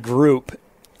not a group,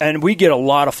 and we get a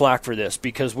lot of flack for this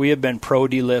because we have been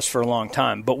pro-delist for a long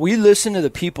time. But we listen to the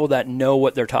people that know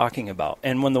what they're talking about.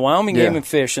 And when the Wyoming Game and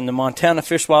Fish and the Montana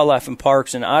Fish, Wildlife, and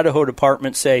Parks and Idaho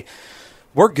Department say,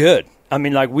 we're good.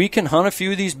 We can hunt a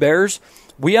few of these bears.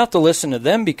 We have to listen to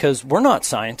them because we're not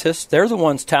scientists. They're the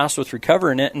ones tasked with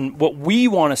recovering it. And what we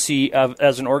want to see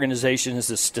as an organization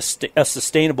is a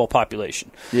sustainable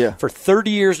population. Yeah. For 30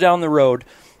 years down the road,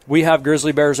 we have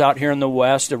grizzly bears out here in the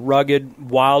West, a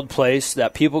rugged, wild place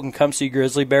that people can come see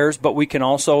grizzly bears, but we can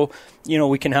also,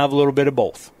 we can have a little bit of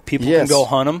both. People can go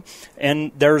hunt them,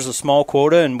 and there's a small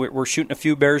quota, and we're shooting a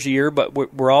few bears a year, but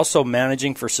we're also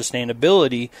managing for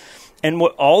sustainability. And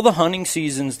what all the hunting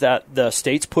seasons that the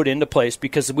states put into place,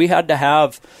 because we had to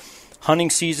have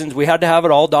hunting seasons, we had to have it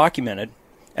all documented,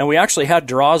 and we actually had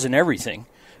draws and everything.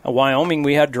 In Wyoming,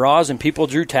 we had draws and people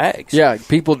drew tags. Yeah,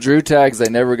 people drew tags. They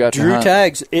never got to hunt. Drew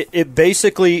tags. It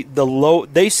basically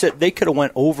they said they could have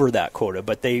went over that quota,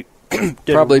 but they did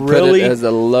probably really, put it as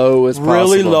low as possible.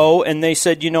 Really low, and they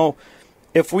said,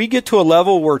 if we get to a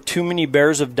level where too many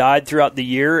bears have died throughout the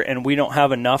year and we don't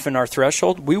have enough in our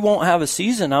threshold, we won't have a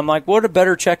season. I'm like, what a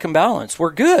better check and balance. We're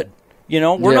good.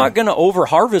 We're not going to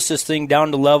over-harvest this thing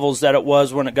down to levels that it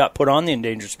was when it got put on the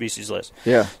endangered species list.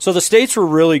 Yeah. So the states were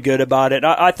really good about it.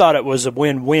 I thought it was a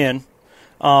win-win,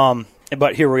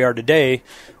 but here we are today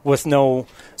with no...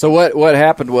 So what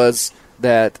happened was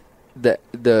that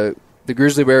the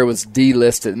grizzly bear was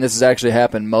delisted, and this has actually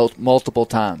happened multiple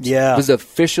times. Yeah. It was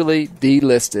officially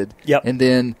delisted, and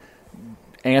then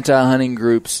anti-hunting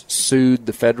groups sued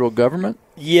the federal government?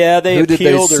 Yeah, they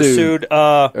appealed or sued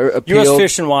U.S.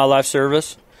 Fish and Wildlife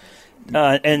Service.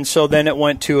 And so then it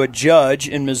went to a judge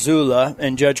in Missoula,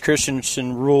 and Judge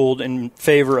Christensen ruled in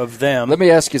favor of them. Let me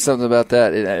ask you something about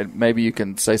that. Maybe you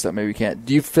can say something, maybe you can't.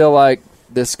 Do you feel like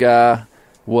this guy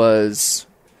was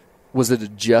it a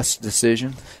just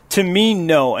decision? To me,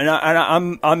 no. And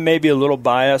I'm maybe a little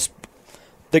biased.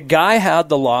 The guy had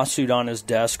the lawsuit on his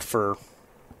desk for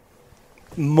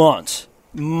months.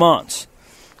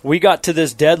 We got to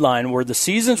this deadline where the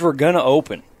seasons were going to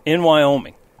open in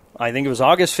Wyoming. I think it was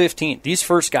August 15th. These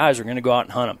first guys are going to go out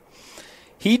and hunt them.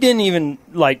 He didn't even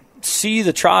see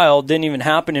the trial. Didn't even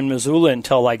happen in Missoula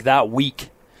until that week,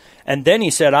 and then he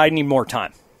said, "I need more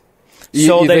time."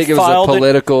 So you think it was a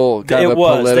political? It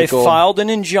was. They filed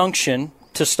an injunction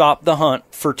to stop the hunt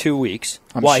for 2 weeks.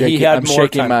 I'm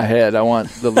shaking my head. I want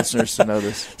the listeners to know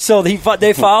this. So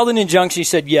they filed an injunction. He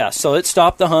said yes. So it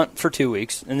stopped the hunt for 2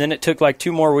 weeks. And then it took like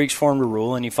 2 more weeks for him to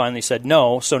rule. And he finally said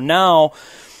no. So now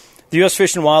the U.S.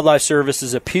 Fish and Wildlife Service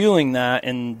is appealing that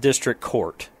in district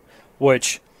court,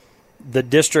 which the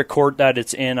district court that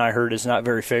it's in, I heard, is not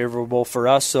very favorable for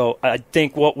us. So I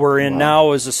think what we're in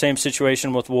now is the same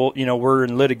situation with, we're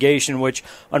in litigation, which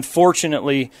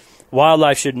unfortunately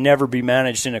wildlife should never be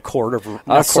managed in a court of.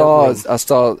 I saw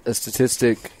a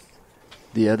statistic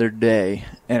the other day,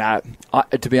 and I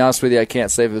to be honest with you, I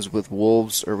can't say if it was with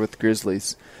wolves or with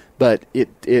grizzlies, but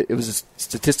it was a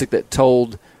statistic that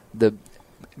told the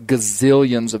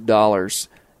gazillions of dollars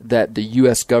that the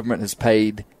U.S. government has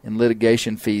paid in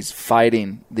litigation fees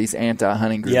fighting these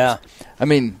anti-hunting groups. Yeah. I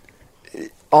mean,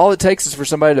 all it takes is for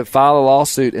somebody to file a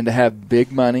lawsuit and to have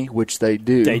big money, which they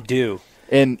do. They do.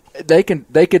 And they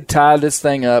could tie this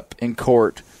thing up in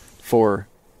court for...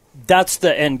 That's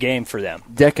the end game for them.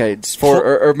 Decades,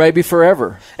 or maybe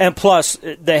forever. And plus,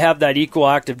 they have that equal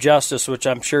act of justice, which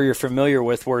I'm sure you're familiar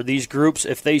with, where these groups,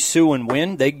 if they sue and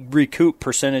win, they recoup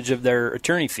percentage of their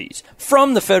attorney fees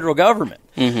from the federal government.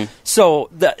 Mm-hmm. So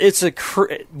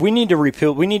we need to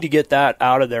repeal. We need to get that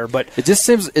out of there. But it just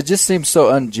seems so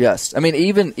unjust. I mean,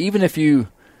 even if you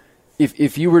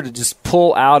were to just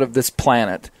pull out of this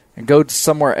planet and go to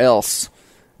somewhere else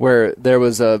where there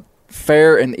was a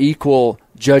fair and equal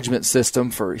judgment system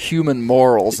for human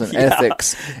morals and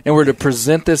ethics, and were to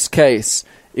present this case,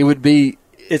 it would be...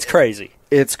 It's crazy.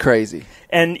 It's crazy.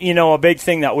 And, a big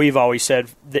thing that we've always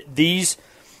said, that these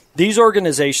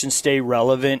organizations stay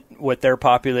relevant with their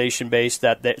population base,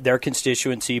 that their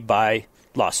constituency, by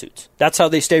lawsuits. That's how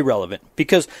they stay relevant.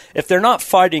 Because if they're not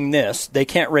fighting this, they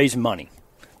can't raise money.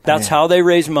 That's how they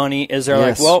raise money, is they're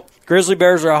like, well, grizzly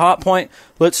bears are a hot point,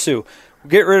 let's sue.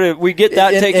 We get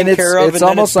that taken care of, it's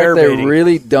almost like they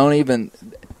really don't even...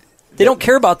 They don't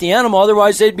care about the animal,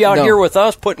 otherwise they'd be out here with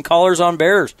us putting collars on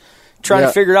bears, trying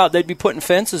to figure it out. They'd be putting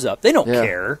fences up. They don't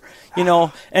care,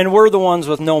 and we're the ones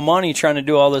with no money trying to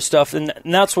do all this stuff, and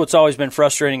that's what's always been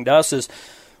frustrating to us is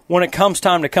when it comes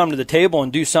time to come to the table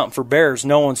and do something for bears,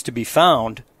 no one's to be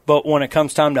found, but when it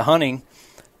comes time to hunting,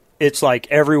 it's like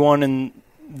everyone in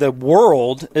the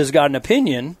world has got an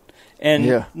opinion,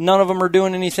 and none of them are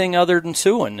doing anything other than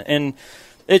suing. And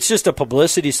it's just a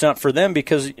publicity stunt for them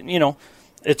because,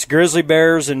 it's grizzly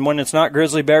bears, and when it's not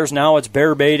grizzly bears, now it's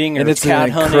bear baiting or it's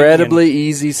cat hunting. It's an incredibly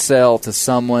easy sell to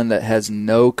someone that has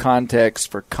no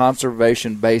context for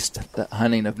conservation-based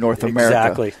hunting of North America.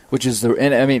 Exactly. Which is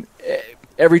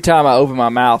every time I open my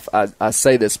mouth, I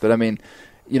say this, but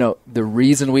the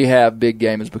reason we have big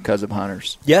game is because of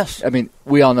hunters. Yes. I mean,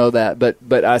 we all know that,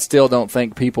 but I still don't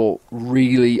think people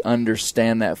really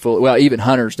understand that fully. Well, even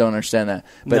hunters don't understand that.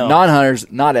 But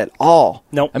non-hunters, not at all.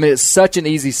 Nope. I mean, it's such an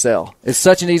easy sell. It's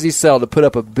such an easy sell to put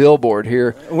up a billboard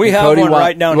here. We have one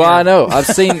right down here. Well, I know. I've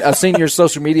seen your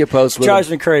social media posts with drives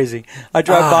me crazy. I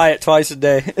drive by it twice a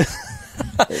day.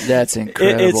 That's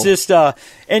incredible. It's just, and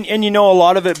a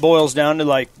lot of it boils down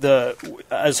to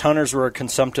as hunters, we're a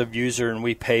consumptive user and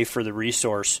we pay for the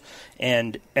resource,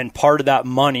 and part of that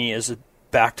money is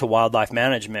back to wildlife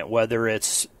management, whether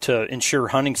it's to ensure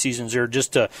hunting seasons or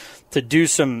just to do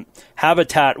some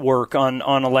habitat work on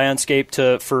a landscape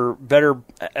for better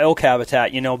elk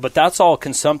habitat, but that's all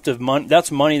consumptive money.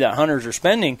 That's money that hunters are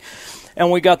spending,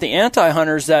 and we got the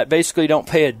anti-hunters that basically don't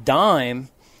pay a dime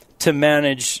to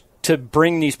manage to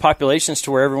bring these populations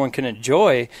to where everyone can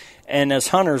enjoy. And as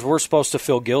hunters, we're supposed to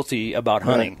feel guilty about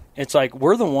hunting. Right. It's like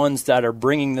we're the ones that are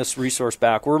bringing this resource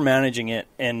back. We're managing it.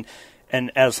 And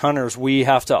as hunters, we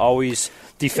have to always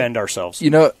defend ourselves.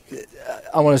 I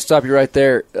want to stop you right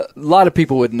there. A lot of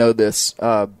people would know this.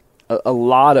 A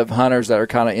lot of hunters that are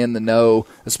kind of in the know,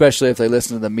 especially if they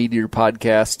listen to the Meat Eater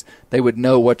podcast, they would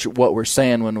know what we're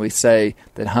saying when we say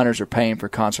that hunters are paying for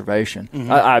conservation. Mm-hmm.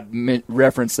 I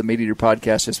reference the Meat Eater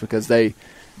podcast just because they've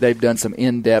done some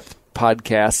in-depth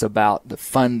podcasts about the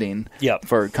funding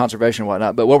for conservation and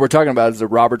whatnot. But what we're talking about is the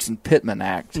Robertson-Pittman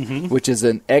Act, which is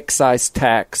an excise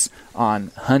tax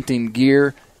on hunting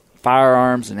gear,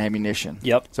 firearms, and ammunition.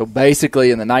 Yep. So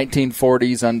basically in the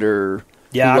 1940s under...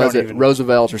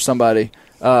 Roosevelt or somebody?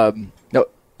 It was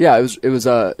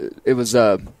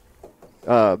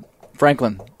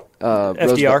Franklin.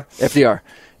 FDR. FDR.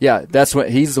 Yeah, that's what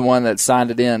he's the one that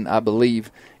signed it in, I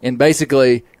believe. And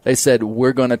basically, they said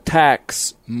we're going to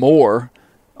tax more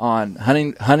on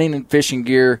hunting and fishing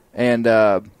gear and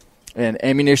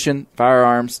ammunition,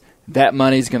 firearms, that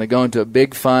money is going to go into a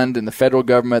big fund in the federal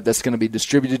government that's going to be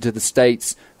distributed to the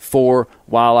states for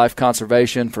wildlife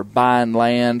conservation, for buying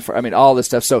land, for all this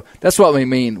stuff. So that's what we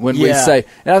mean when we say.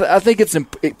 And I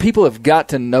think people have got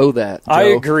to know that, Joe. I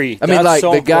agree. That's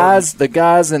so the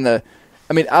guys in the.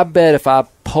 I bet if I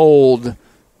polled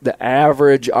the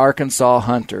average Arkansas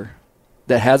hunter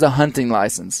that has a hunting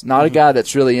license, not a guy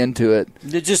that's really into it.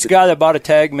 Just a guy that bought a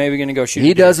tag, maybe going to go shoot.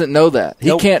 He doesn't know that.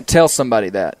 He can't tell somebody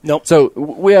that. Nope. So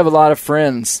we have a lot of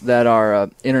friends that are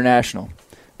international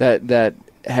that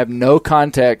have no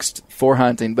context for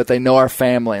hunting, but they know our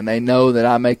family and they know that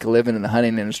I make a living in the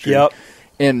hunting industry. Yep.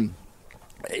 And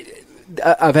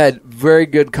I've had very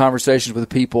good conversations with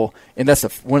people, and that's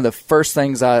one of the first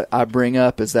things I bring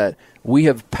up is that we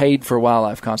have paid for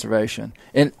wildlife conservation.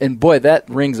 And boy, that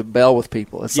rings a bell with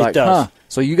people. It's like, does.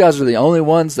 So you guys are the only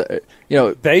ones that,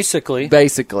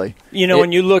 Basically.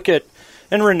 When you look at,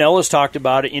 and Ranella's talked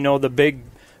about it, the big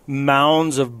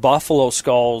mounds of buffalo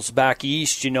skulls back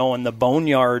east, in the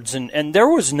boneyards, and there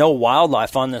was no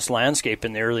wildlife on this landscape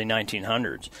in the early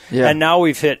 1900s. Yeah. And now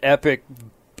we've hit epic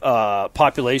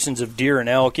populations of deer and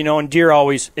elk, and deer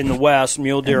always in the west,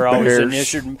 mule deer always in the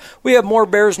eastern. We have more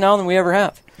bears now than we ever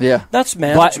have. Yeah. That's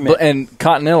management. And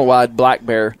continental-wide black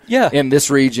bear. Yeah. In this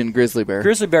region, grizzly bear.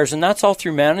 Grizzly bears, and that's all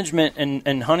through management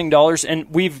and hunting dollars. And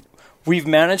we've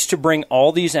managed to bring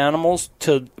all these animals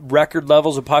to record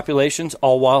levels of populations,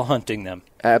 all while hunting them.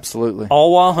 Absolutely.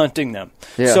 All while hunting them.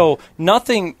 Yeah. So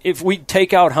nothing, if we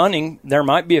take out hunting, there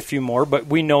might be a few more, but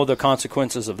we know the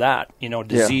consequences of that,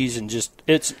 disease and just,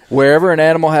 it's... Wherever an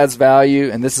animal has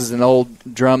value, and this is an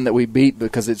old drum that we beat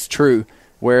because it's true,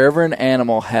 wherever an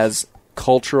animal has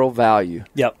cultural value,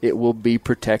 it will be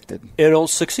protected. It'll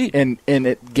succeed. And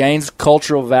it gains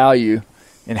cultural value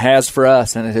and has for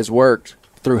us, and it has worked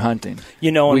through hunting. We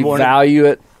value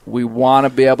it. We want to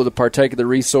be able to partake of the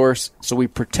resource, so we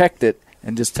protect it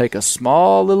and just take a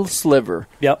small little sliver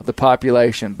of the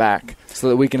population back so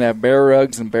that we can have bear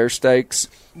rugs and bear steaks.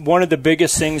 One of the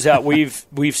biggest things that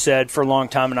we've said for a long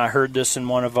time, and I heard this in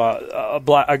one of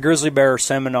a grizzly bear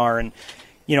seminar, and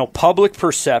public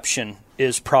perception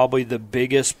is probably the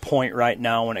biggest point right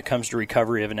now when it comes to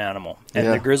recovery of an animal. And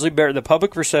the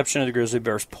public perception of the grizzly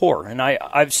bear is poor. And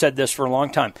I've said this for a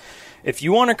long time. If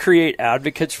you want to create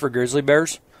advocates for grizzly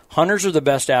bears, hunters are the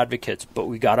best advocates, but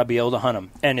we got to be able to hunt them.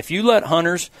 And if you let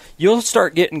hunters, you'll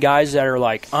start getting guys that are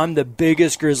like, I'm the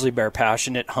biggest grizzly bear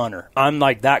passionate hunter. I'm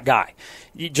like that guy.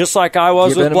 Just like I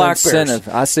was with black bears.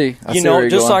 I see.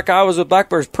 Just like I was with black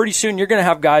bears. Pretty soon you're going to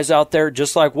have guys out there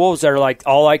just like wolves that are like,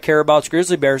 all I care about is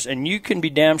grizzly bears, and you can be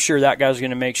damn sure that guy's going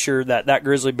to make sure that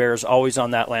grizzly bear is always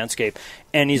on that landscape,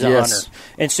 and he's a hunter.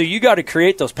 And so you got to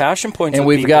create those passion points. And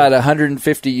we've got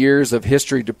 150 years of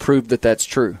history to prove that that's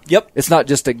true. Yep. It's not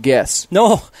just a guess.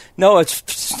 No, it's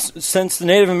since the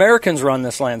Native Americans run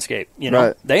this landscape.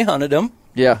 Right. They hunted them.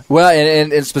 Yeah, well,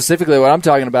 and specifically what I'm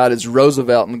talking about is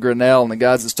Roosevelt and Grinnell and the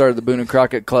guys that started the Boone and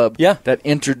Crockett Club that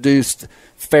introduced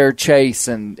fair chase,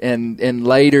 and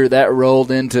later that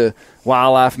rolled into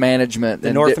wildlife management.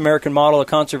 The North American model of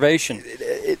conservation.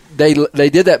 They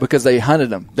did that because they hunted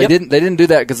them. They didn't do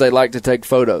that because they like to take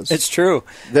photos. It's true.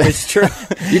 It's true.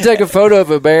 You take a photo of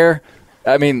a bear.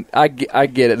 I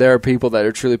get it. There are people that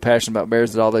are truly passionate about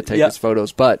bears that all they take is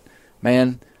photos. But,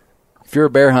 man, if you're a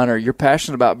bear hunter, you're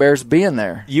passionate about bears being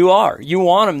there. You are. You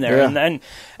want them there. Yeah.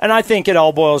 And I think it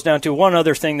all boils down to one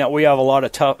other thing that we have a lot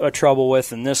of trouble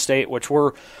with in this state, which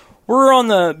we're on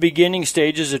the beginning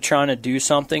stages of trying to do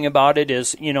something about it,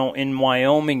 is, in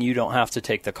Wyoming, you don't have to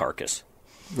take the carcass.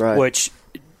 Right. Which,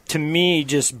 to me,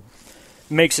 just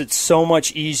makes it so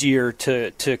much easier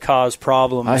to cause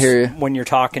problems. I hear you. When you're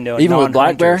talking to even with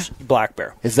black bear? Black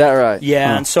bear. Is that right?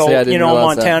 Yeah, and so,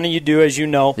 Montana, you do, as you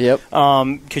know. Yep.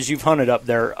 Because you've hunted up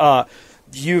there.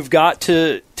 You've got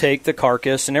to take the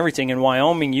carcass and everything. In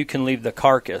Wyoming, you can leave the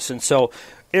carcass. And so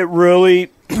it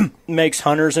really makes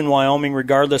hunters in Wyoming,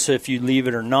 regardless if you leave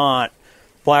it or not,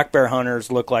 black bear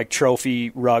hunters look like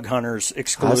trophy rug hunters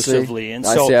exclusively. And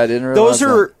so I didn't realize those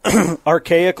are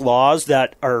archaic laws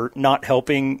that are not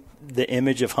helping the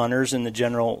image of hunters in the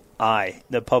general eye,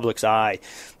 the public's eye,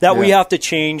 that we have to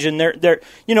change. And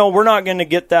we're not going to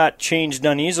get that change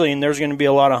done easily, and there's going to be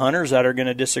a lot of hunters that are going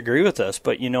to disagree with us.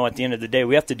 But, at the end of the day,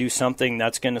 we have to do something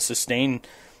that's going to sustain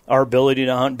our ability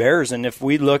to hunt bears. And if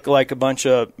we look like a bunch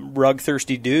of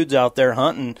rug-thirsty dudes out there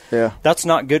hunting, that's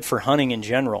not good for hunting in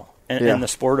general. And the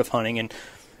sport of hunting,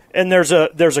 and there's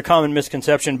a common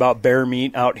misconception about bear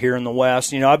meat out here in the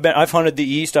West. I've hunted the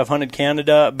East, I've hunted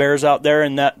Canada, bears out there,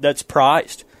 and that's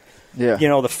prized. Yeah.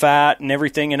 The fat and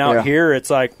everything, and out here it's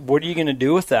like, what are you going to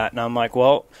do with that? And I'm like,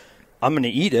 well, I'm going to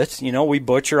eat it. We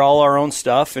butcher all our own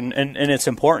stuff, and it's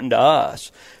important to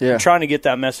us. Yeah. I'm trying to get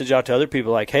that message out to other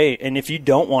people like, hey, and if you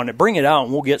don't want it, bring it out,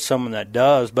 and we'll get someone that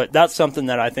does. But that's something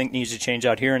that I think needs to change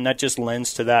out here, and that just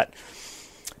lends to that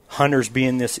hunters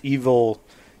being this evil,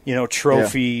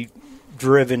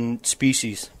 trophy-driven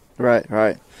species.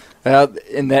 Right.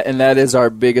 And that is our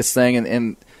biggest thing.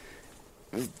 And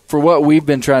for what we've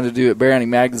been trying to do at Bear Hunting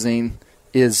Magazine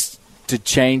is to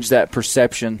change that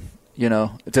perception.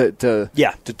 To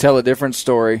tell a different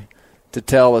story, to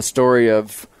tell a story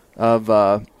of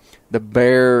the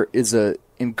bear is a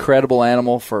incredible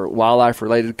animal for wildlife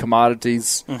related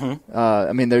commodities.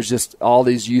 Mm-hmm. There's just all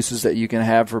these uses that you can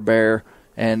have for bear,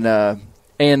 and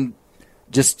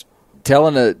just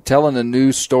telling a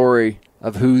new story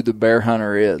of who the bear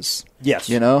hunter is. Yes.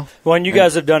 Well, and you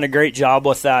guys have done a great job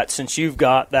with that since you've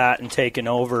got that and taken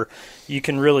over. You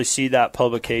can really see that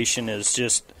publication is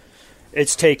just.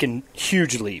 It's taken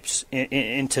huge leaps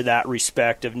into that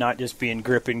respect of not just being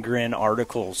grip and grin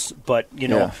articles, but,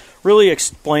 really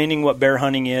explaining what bear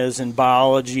hunting is and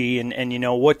biology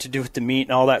and what to do with the meat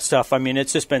and all that stuff.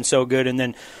 It's just been so good. And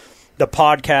then the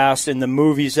podcast and the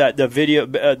movies, that the video,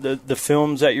 the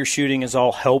films that you're shooting is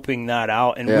all helping that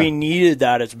out. And we needed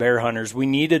that as bear hunters. We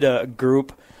needed a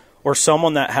group or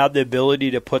someone that had the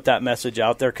ability to put that message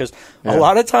out there. Because a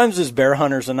lot of times as bear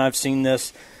hunters, and I've seen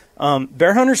this,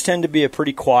 bear hunters tend to be a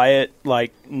pretty quiet,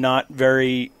 not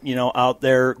very, out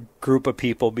there group of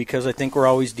people because I think we're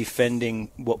always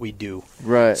defending what we do.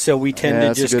 Right. So we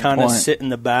tend to just kind of sit in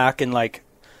the back and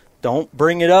don't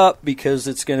bring it up because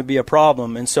it's going to be a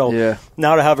problem. And so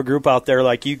now to have a group out there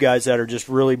like you guys that are just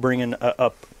really bringing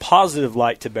a positive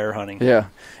light to bear hunting. Yeah.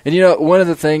 And, one of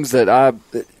the things that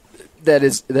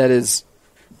is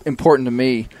important to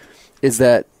me is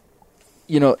that,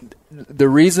 the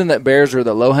reason that bears are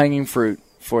the low-hanging fruit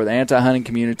for the anti-hunting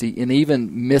community and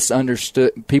even hunters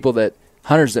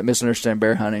that misunderstand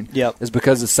bear hunting is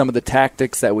because of some of the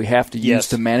tactics that we have to use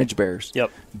to manage bears. Yep.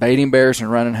 Baiting bears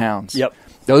and running hounds. Yep.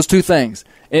 Those two things.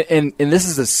 And this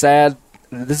is a sad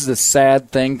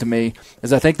thing to me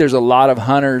is I think there's a lot of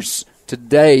hunters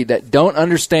today that don't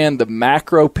understand the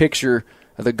macro picture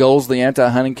of the goals of the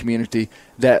anti-hunting community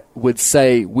that would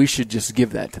say we should just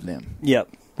give that to them. Yep.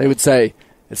 They would say,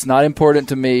 it's not important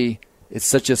to me. It's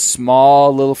such a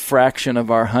small little fraction of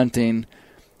our hunting.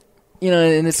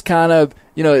 And it's kind of,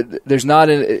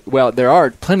 there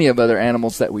are plenty of other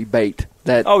animals that we bait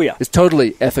that is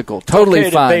totally ethical,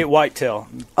 totally fine. To bait whitetail.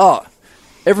 Oh,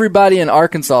 everybody in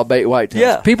Arkansas bait whitetails.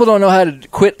 Yeah. People don't know how to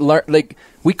quit.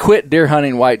 We quit deer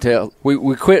hunting whitetail.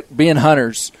 We quit being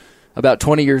hunters about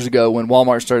 20 years ago when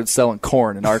Walmart started selling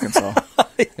corn in Arkansas.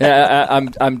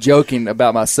 I'm joking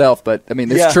about myself, but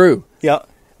it's true. Yeah.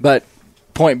 But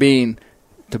point being,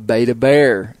 to bait a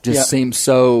bear just seems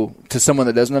so, to someone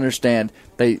that doesn't understand,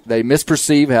 they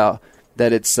misperceive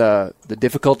that it's the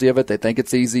difficulty of it. They think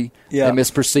it's easy. Yeah. They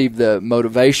misperceive the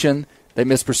motivation. They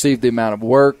misperceive the amount of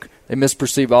work. They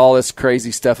misperceive all this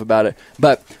crazy stuff about it.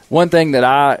 But one thing that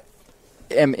I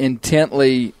am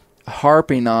intently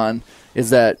harping on is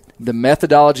that the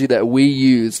methodology that we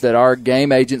use, that our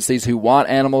game agencies who want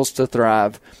animals to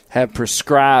thrive have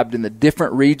prescribed in the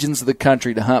different regions of the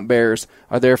country to hunt bears,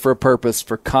 are there for a purpose,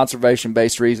 for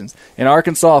conservation-based reasons. In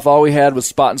Arkansas, if all we had was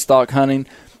spot and stalk hunting,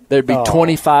 there'd be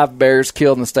 25 bears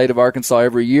killed in the state of Arkansas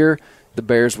every year. The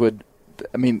bears would,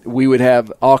 we would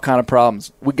have all kind of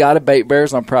problems. We got to bait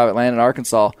bears on private land in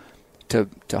Arkansas to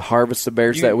harvest the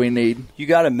bears that we need. You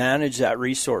got to manage that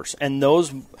resource. And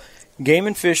those game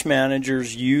and fish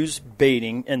managers use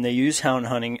baiting and they use hound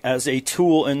hunting as a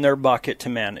tool in their bucket to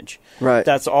manage. Right.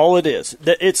 That's all it is.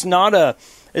 It's not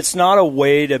a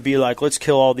way to be like, let's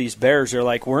kill all these bears. They're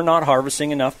like, we're not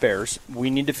harvesting enough bears. We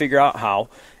need to figure out how.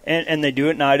 And they do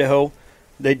it in Idaho.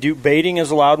 They do baiting is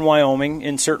allowed in Wyoming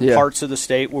in certain parts of the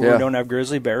state where we don't have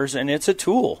grizzly bears, and it's a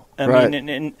tool.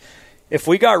 And if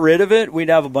we got rid of it, we'd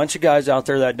have a bunch of guys out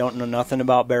there that don't know nothing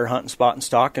about bear hunting, spot and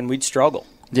stalk, and we'd struggle.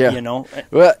 Yeah.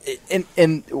 Well,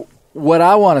 and what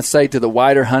I want to say to the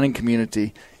wider hunting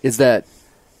community is that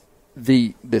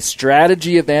the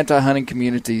strategy of the anti-hunting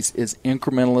communities is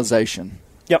incrementalization.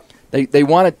 Yep. They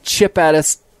want to chip at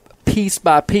us piece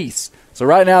by piece. So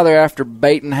right now they're after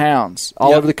baiting hounds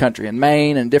all over the country, in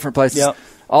Maine and different places. Yep.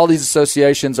 All these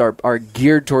associations are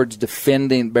geared towards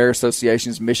defending bear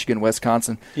associations, Michigan,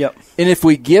 Wisconsin. Yep. And if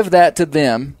we give that to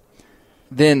them,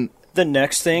 then the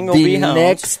next thing will be hounds. The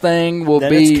next thing will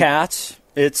then be it's cats.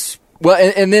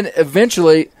 And then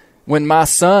eventually, when my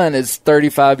son is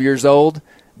 35 years old,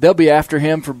 they'll be after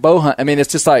him for bow hunt.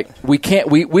 It's just like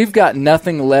we've got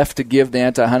nothing left to give the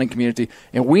anti-hunting community,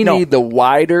 and we need the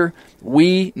wider.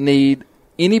 We need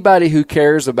anybody who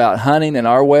cares about hunting and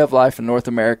our way of life in North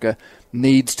America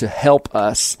needs to help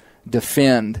us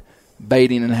defend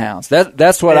baiting and hounds.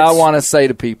 That's what I want to say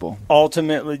to people.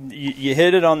 Ultimately, you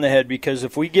hit it on the head, because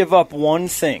if we give up one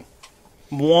thing,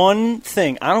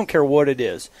 I don't care what it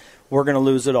is, we're going to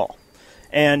lose it all.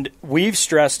 And we've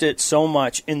stressed it so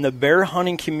much. In the bear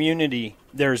hunting community,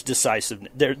 there's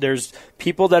decisiveness. There's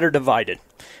people that are divided.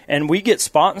 And we get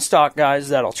spot and stock guys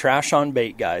that'll trash on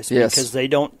bait guys because they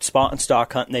don't spot and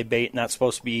stock hunt and they bait, and that's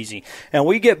supposed to be easy. And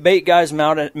we get bait guys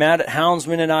mad at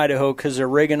houndsmen in Idaho because they're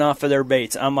rigging off of their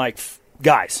baits. I'm like,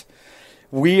 guys,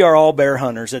 we are all bear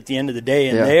hunters at the end of the day,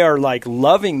 and they are like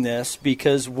loving this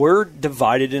because we're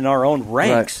divided in our own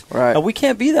ranks. Right. And we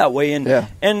can't be that way.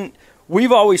 And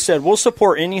we've always said we'll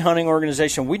support any hunting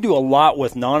organization. We do a lot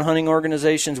with non-hunting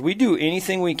organizations. We do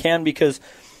anything we can because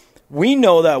we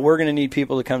know that we're going to need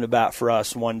people to come to bat for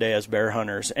us one day as bear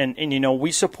hunters. And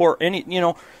we support any,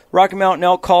 Rocky Mountain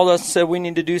Elk called us and said we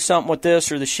need to do something with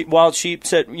this, or the Wild Sheep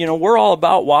said, we're all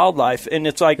about wildlife. And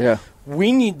it's like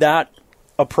we need that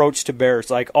approach to bears.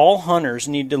 Like, all hunters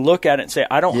need to look at it and say,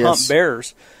 I don't hunt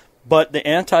bears, but the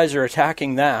antis are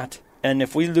attacking that. And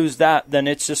if we lose that, then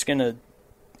it's just going to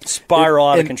spiral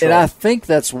out of control. And I think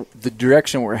that's the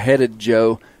direction we're headed,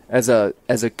 Joe, as a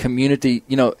community.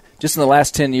 Just in the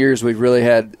last 10 years, we've really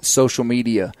had social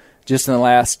media. Just in the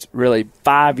last, really,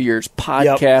 5 years,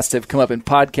 podcasts have come up, and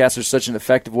podcasts are such an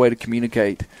effective way to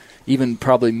communicate, even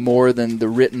probably more than the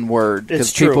written word,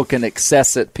 because people can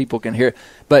access it, people can hear it.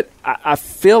 But I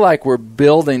feel like we're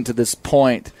building to this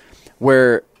point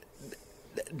where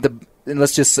and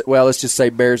let's just say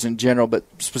bears in general, but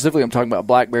specifically I'm talking about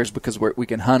black bears because we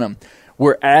can hunt them.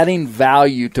 We're adding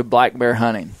value to black bear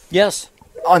hunting. Yes.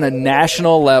 On a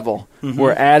national level,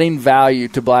 we're adding value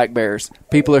to black bears.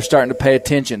 People are starting to pay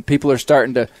attention. People are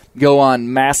starting to go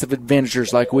on massive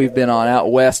adventures like we've been on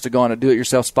out west to go on a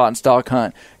do-it-yourself spot and stalk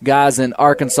hunt. Guys in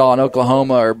Arkansas and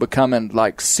Oklahoma are becoming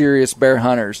like serious bear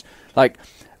hunters. Like,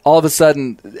 all of a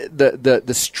sudden,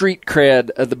 the street cred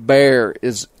of the bear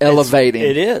is elevating.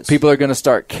 It is. People are going to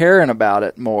start caring about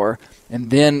it more, and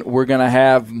then we're going to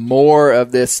have more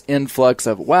of this influx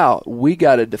of, wow, we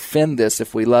got to defend this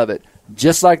if we love it.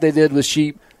 Just like they did with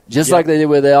sheep, just like they did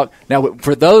with elk. Now,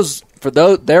 for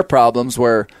their problems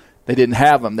where they didn't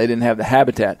have them, they didn't have the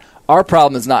habitat. Our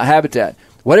problem is not habitat.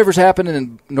 Whatever's happening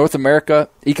in North America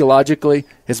ecologically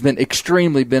has been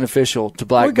extremely beneficial to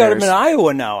black bears. We got them in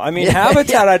Iowa now. I mean,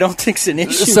 habitat I don't think is an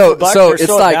issue. So it's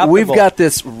like adaptable. We've got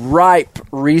this ripe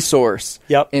resource,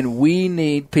 and we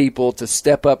need people to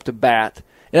step up to bat.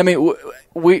 And I mean,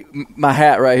 my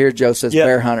hat right here, Joe, says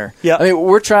bear hunter. I mean,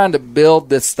 we're trying to build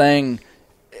this thing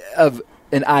of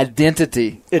an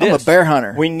identity. I'm a bear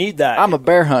hunter. We need that. I'm a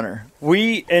bear hunter.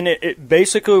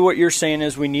 Basically what you're saying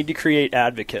is we need to create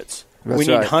advocates. We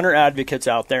need hunter advocates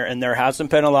out there, and there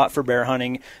hasn't been a lot for bear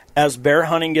hunting. As bear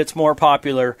hunting gets more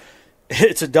popular,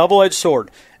 it's a double-edged sword.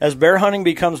 As bear hunting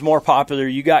becomes more popular,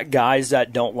 you got guys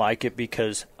that don't like it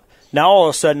because now all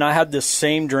of a sudden I had this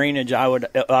same drainage I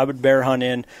would bear hunt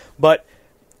in, but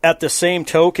at the same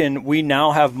token, we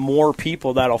now have more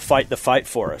people that'll fight the fight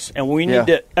for us, and we need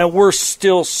to. And we're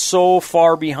still so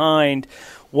far behind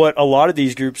what a lot of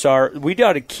these groups are. We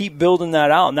got to keep building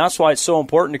that out, and that's why it's so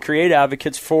important to create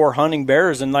advocates for hunting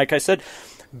bears. And like I said,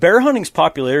 bear hunting's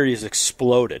popularity has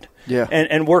exploded. Yeah.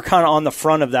 And we're kind of on the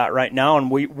front of that right now, and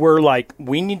we're like,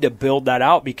 we need to build that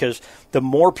out because the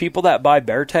more people that buy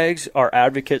bear tags are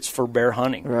advocates for bear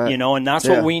hunting, and that's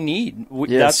what we need.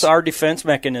 That's our defense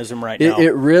mechanism right now.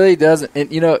 It really doesn't.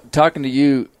 And, talking to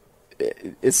you,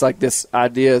 it's like this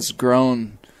idea has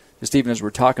grown just even as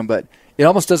we're talking, but it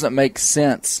almost doesn't make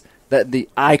sense that the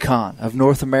icon of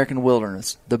North American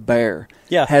wilderness, the bear,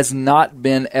 has not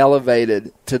been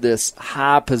elevated to this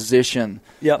high position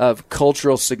of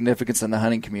cultural significance in the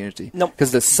hunting community.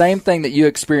 Because the same thing that you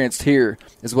experienced here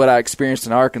is what I experienced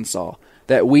in Arkansas,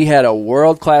 that we had a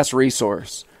world-class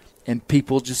resource and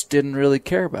people just didn't really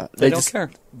care about it. They don't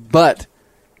care. But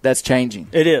that's changing.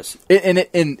 It is.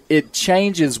 It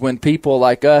changes when people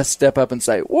like us step up and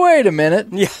say, wait a minute,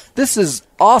 this is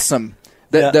awesome.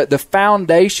 The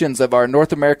foundations of our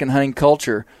North American hunting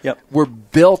culture were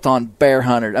built on bear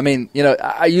hunters. I mean,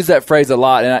 I use that phrase a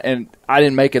lot, and I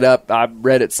didn't make it up. I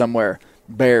read it somewhere.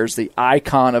 Bears, the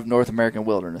icon of North American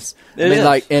wilderness.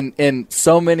 And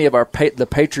so many of the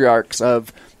patriarchs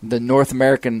of the North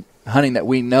American hunting that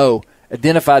we know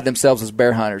identified themselves as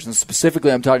bear hunters. And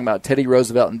specifically, I'm talking about Teddy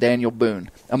Roosevelt and Daniel Boone,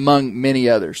 among many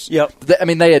others.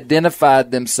 They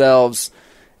identified themselves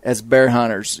as bear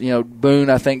hunters. Boone,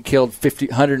 I think, killed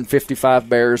 155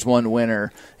 bears one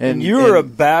winter. And you were a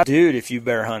bad dude if you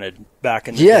bear hunted back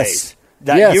in the days.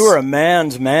 that you were a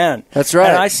man's man. That's right.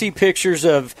 And I see pictures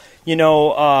of,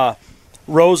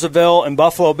 Roosevelt and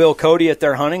Buffalo Bill Cody at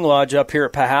their hunting lodge up here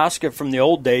at Pahaska from the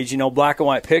old days, black and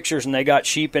white pictures, and they got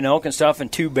sheep and elk and stuff and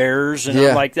 2 bears and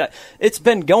like that. It's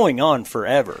been going on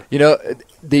forever.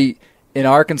 In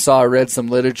Arkansas, I read some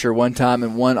literature one time,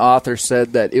 and one author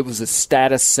said that it was a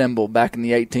status symbol back in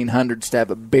the 1800s to have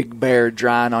a big bear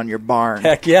drying on your barn.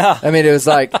 Heck yeah! I mean, it was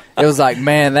like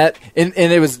man, that and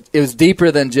it was deeper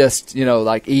than just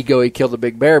like ego. He killed a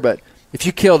big bear, but if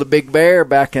you killed a big bear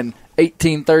back in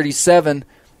 1837,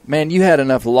 man, you had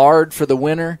enough lard for the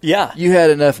winter. Yeah. You had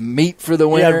enough meat for the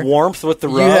winter. You had warmth with the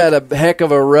rug. You had a heck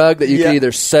of a rug that you could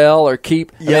either sell or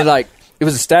keep. Yeah. I mean, it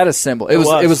was a status symbol. It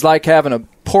was like having a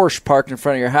Porsche parked in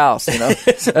front of your house.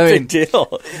 It's a big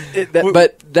deal.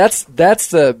 But that's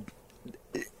the,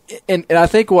 and I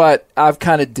think what I've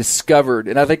kind of discovered,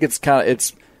 and I think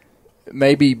it's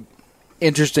maybe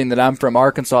interesting that I'm from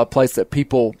Arkansas, a place that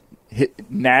people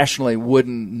nationally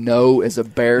wouldn't know as a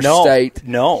bear state.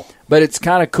 No. But it's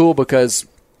kind of cool because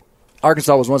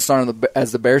Arkansas was once known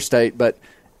as the bear state, but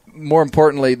more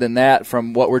importantly than that,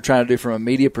 from what we're trying to do from a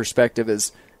media perspective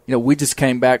is, we just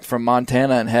came back from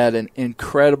Montana and had an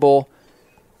incredible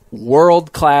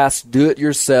world-class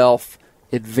do-it-yourself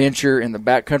adventure in the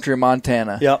backcountry of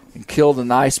Montana. Yep. And killed a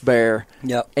nice bear.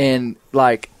 Yep. And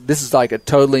this is like a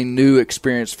totally new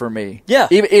experience for me. Yeah.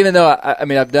 Even though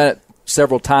I've done it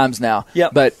several times now. Yeah.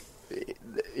 But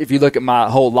if you look at my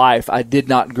whole life, I did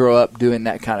not grow up doing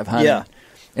that kind of hunting. Yeah.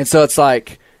 And so it's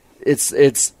like it's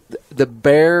the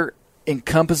bear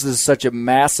encompasses such a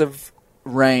massive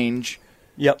range.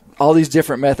 Yep. All these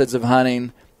different methods of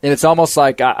hunting, and it's almost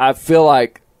like I feel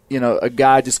like a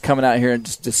guy just coming out here and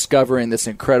just discovering this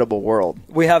incredible world.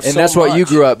 We have, and that's what you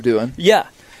grew up doing. Yeah.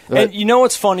 But, and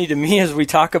what's funny to me is we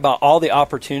talk about all the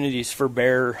opportunities for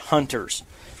bear hunters.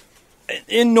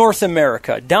 In North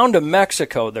America, down to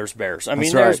Mexico, there's bears. I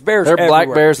mean, there's bears everywhere. There are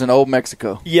black bears in old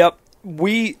Mexico. Yep.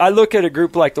 I look at a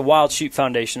group like the Wild Sheep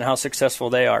Foundation, how successful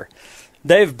they are.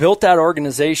 They've built that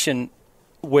organization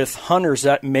with hunters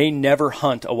that may never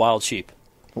hunt a wild sheep.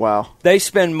 Wow. They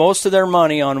spend most of their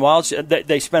money on wild sheep.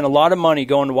 They spend a lot of money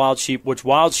going to wild sheep, which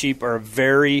wild sheep are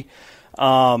very,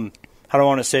 how do I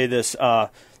want to say this,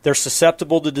 they're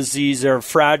susceptible to disease. They're a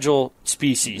fragile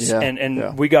species,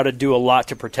 and we got to do a lot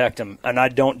to protect them. And I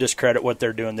don't discredit what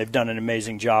they're doing. They've done an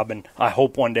amazing job, and I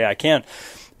hope one day I can.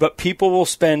 But people will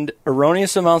spend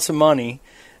erroneous amounts of money.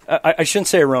 I shouldn't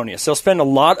say erroneous. They'll spend a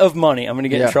lot of money. I'm going to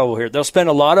get in trouble here. They'll spend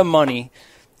a lot of money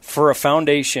for a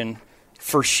foundation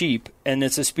for sheep, and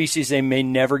it's a species they may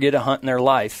never get a hunt in their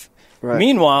life. Right.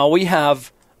 Meanwhile, we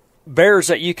have bears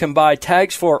that you can buy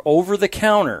tags for over the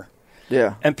counter.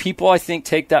 Yeah. And people, I think,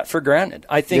 take that for granted.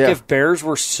 I think if bears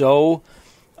were so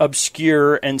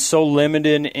obscure and so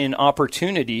limited in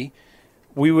opportunity,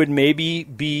 we would maybe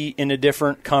be in a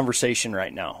different conversation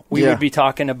right now. We would be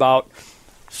talking about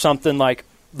something like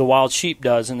the Wild Sheep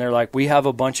does, and they're like, we have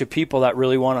a bunch of people that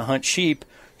really want to hunt sheep,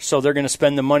 so they're going to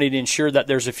spend the money to ensure that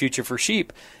there's a future for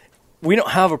sheep. We don't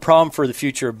have a problem for the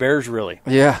future of bears, really.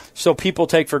 Yeah. So people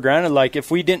take for granted, like, if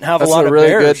we didn't have a lot of bears...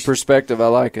 That's a really good perspective. I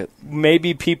like it.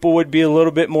 Maybe people would be a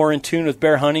little bit more in tune with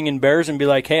bear hunting and bears and be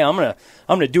like, hey, I'm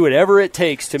gonna do whatever it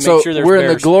takes to make sure there's bears. So we're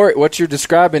in the glory... What you're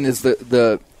describing is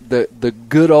the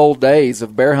good old days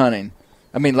of bear hunting.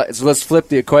 I mean, so let's flip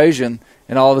the equation,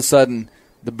 and all of a sudden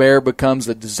the bear becomes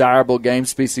a desirable game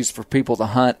species for people to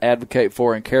hunt, advocate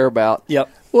for, and care about. Yep.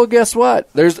 Well, guess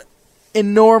what? There's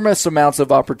enormous amounts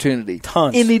of opportunity.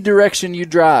 Tons. Any direction you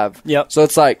drive. Yep. So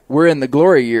it's like we're in the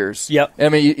glory years. Yep. I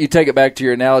mean, you take it back to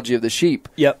your analogy of the sheep.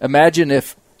 Yep. Imagine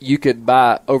if you could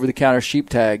buy over-the-counter sheep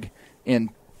tag in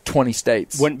 20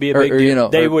 states. Wouldn't be a big deal.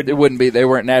 It wouldn't be. They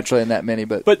weren't naturally in that many,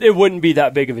 but it wouldn't be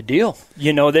that big of a deal.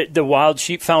 The Wild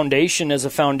Sheep Foundation as a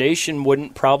foundation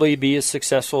wouldn't probably be as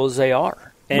successful as they are.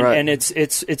 And right. and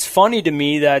it's funny to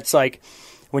me that it's like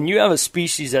when you have a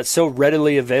species that's so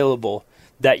readily available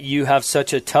that you have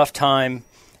such a tough time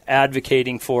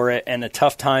advocating for it and a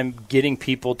tough time getting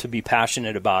people to be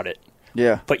passionate about it.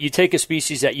 Yeah. But you take a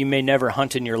species that you may never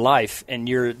hunt in your life, and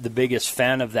you're the biggest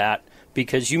fan of that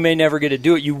because you may never get to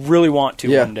do it. You really want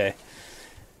to one day.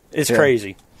 It's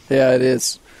crazy. Yeah, it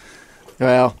is.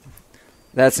 Well,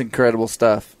 that's incredible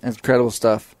stuff. Incredible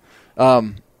stuff.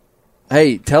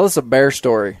 Hey, tell us a bear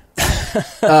story.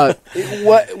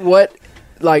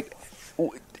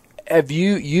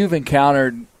 You've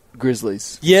encountered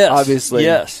grizzlies? Yes, obviously.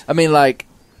 Yes. I mean, like,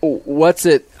 what's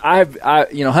it?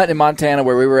 Hunting in Montana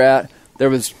where we were at, there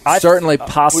was certainly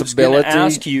possibility. I was going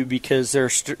to ask you because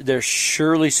there's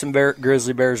surely some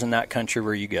grizzly bears in that country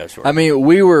where you guys were. I mean,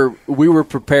 we were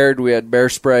prepared. We had bear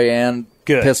spray and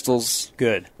pistols.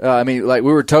 Good. I mean, like,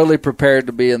 we were totally prepared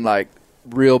to be in, like,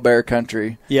 real bear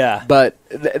country. Yeah. But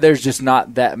there's just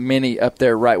not that many up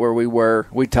there right where we were.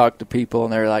 We talked to people,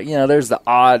 and they're like, there's the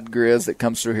odd grizz that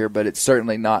comes through here, but it's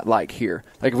certainly not like here.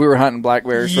 Like, if we were hunting black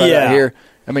bears right out here,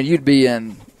 I mean, you'd be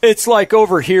in... It's like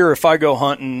over here if I go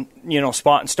hunting,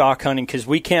 spot and stock hunting, because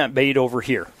we can't bait over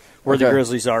here where the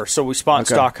grizzlies are. So we spot and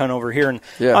stock hunt over here. And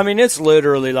I mean, it's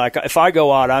literally like if I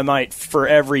go out, I might, for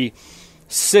every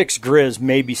 6 grizz,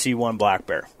 maybe see 1 black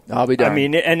bear. I'll be darned. I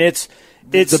mean, and it's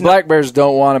the black bears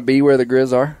don't want to be where the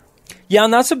grizz are? Yeah,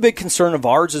 and that's a big concern of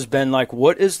ours has been, like,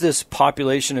 what is this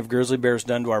population of grizzly bears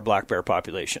done to our black bear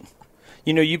population?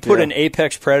 You put an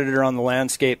apex predator on the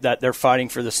landscape that they're fighting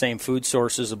for the same food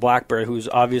source as a black bear, who's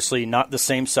obviously not the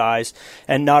same size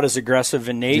and not as aggressive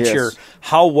in nature. Yes.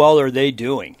 How well are they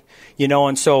doing?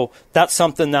 And so that's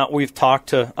something that we've talked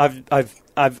to.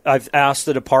 I've asked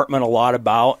the department a lot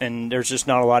about, and there's just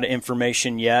not a lot of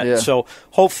information yet. Yeah. So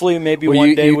hopefully, maybe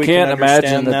one day we can understand that. You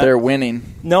can't imagine that they're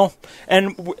winning. No,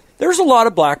 and there's a lot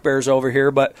of black bears over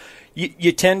here, but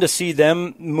you tend to see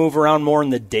them move around more in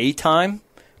the daytime.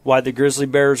 Why the grizzly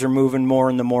bears are moving more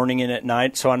in the morning and at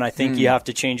night. So, and I think you have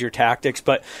to change your tactics.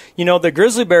 But, the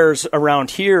grizzly bears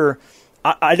around here,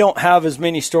 I don't have as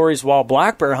many stories while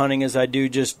black bear hunting as I do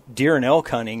just deer and elk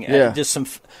hunting. Yeah. Just some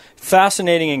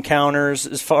fascinating encounters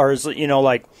as far as,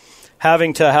 like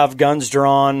having to have guns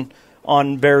drawn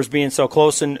on bears being so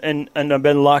close. And I've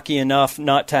been lucky enough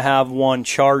not to have one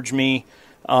charge me.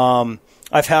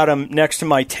 I've had them next to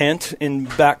my tent in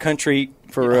backcountry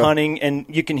hunting, and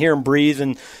you can hear them breathe,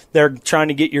 and they're trying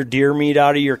to get your deer meat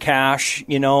out of your cache,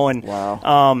 and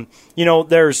wow.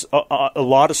 There's a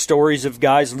lot of stories of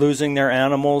guys losing their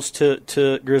animals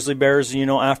to grizzly bears,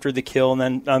 after the kill, and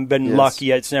then I've been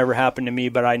lucky. It's never happened to me,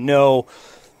 but I know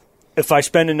if I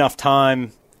spend enough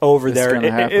time over there,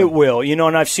 it will,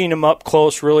 and I've seen them up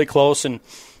close, really close, and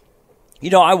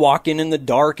I walk in the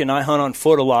dark and I hunt on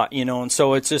foot a lot, and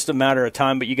so it's just a matter of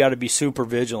time, but you got to be super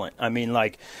vigilant. I mean,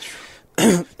 like,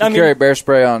 carry bear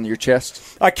spray on your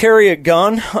chest? I carry a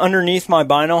gun underneath my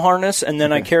bino harness, and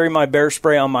then I carry my bear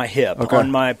spray on my hip,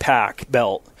 on my pack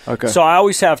belt. Okay. So I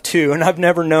always have 2, and I've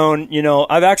never known,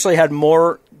 I've actually had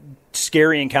more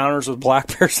scary encounters with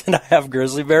black bears than I have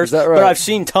grizzly bears. Is that right? But I've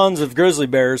seen tons of grizzly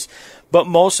bears, but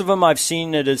most of them I've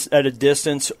seen at a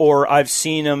distance, or I've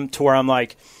seen them to where I'm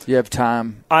like... You have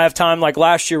time. I have time. Like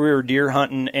last year we were deer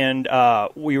hunting, and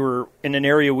we were in an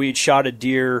area we'd shot a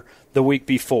deer the week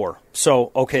before.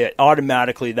 So,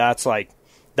 automatically that's like,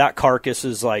 that carcass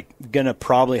is like going to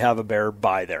probably have a bear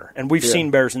by there. And we've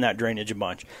seen bears in that drainage a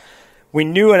bunch. We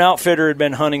knew an outfitter had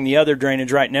been hunting the other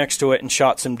drainage right next to it and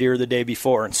shot some deer the day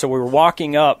before. And so we were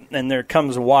walking up, and there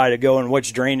comes a why to go in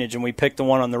which drainage, and we picked the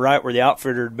one on the right where the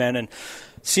outfitter had been and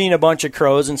seen a bunch of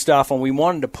crows and stuff, and we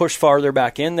wanted to push farther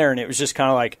back in there, and it was just kind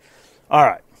of like, all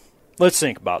right, let's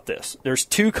think about this. There's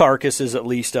 2 carcasses at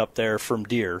least up there from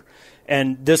deer,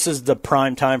 and this is the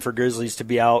prime time for grizzlies to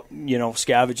be out,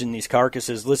 scavenging these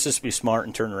carcasses. Let's just be smart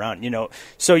and turn around,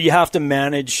 So you have to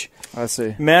manage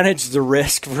the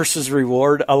risk versus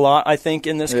reward a lot, I think,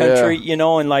 in this country,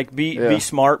 and like be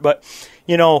smart. But,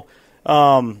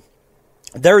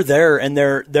 they're there, and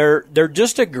they're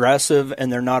just aggressive,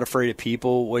 and they're not afraid of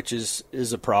people, which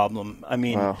is a problem. I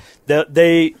mean,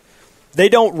 they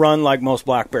don't run like most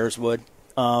black bears would.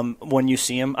 When you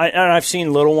see them, and I've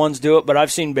seen little ones do it, but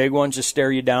I've seen big ones just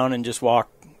stare you down and just walk.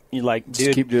 You like, dude,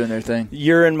 just keep doing their thing.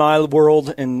 You're in my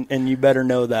world, and you better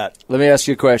know that. Let me ask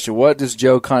you a question. What does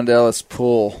Joe Condellis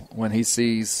pull when he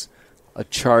sees a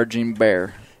charging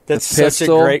bear? That's such a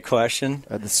great question.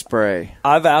 Or the spray?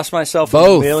 I've asked myself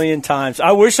both. A million times.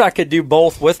 I wish I could do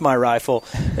both with my rifle,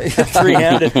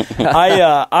 3-handed.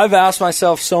 I've asked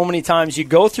myself so many times. You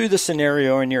go through the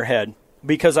scenario in your head.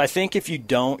 Because I think if you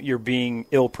don't, you're being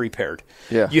ill-prepared.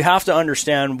 Yeah. You have to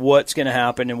understand what's going to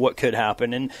happen and what could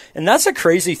happen. And that's a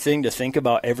crazy thing to think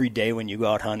about every day when you go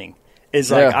out hunting. Is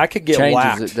like, I could get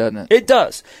whacked. It, doesn't it? It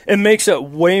does. It makes it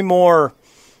way more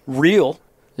real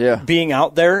being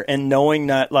out there and knowing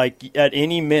that, like, at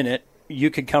any minute,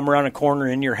 you could come around a corner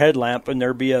in your headlamp and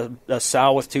there'd be a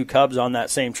sow with 2 cubs on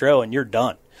that same trail, and you're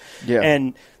done. Yeah.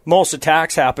 And most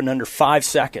attacks happen under 5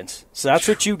 seconds. So that's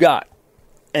what you got.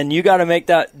 And you got to make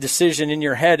that decision in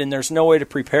your head, and there's no way to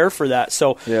prepare for that.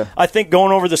 So I think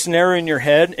going over the scenario in your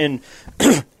head, and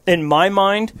in my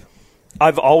mind,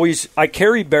 I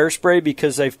carry bear spray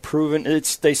because they've proven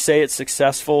they say it's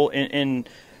successful in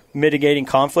mitigating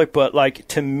conflict. But like,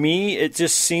 to me, it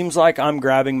just seems like I'm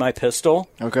grabbing my pistol.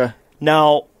 Okay.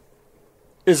 Now,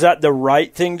 is that the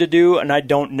right thing to do? And I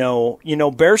don't know.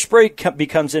 Bear spray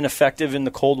becomes ineffective in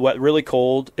the cold, wet, really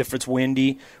cold if it's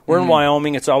windy. We're in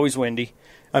Wyoming. It's always windy.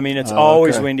 I mean, it's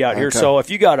always windy out here. So if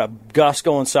you got a gust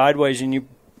going sideways and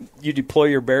you deploy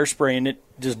your bear spray and it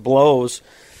just blows,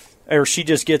 or she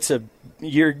just gets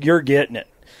you're getting it.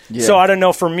 Yeah. So I don't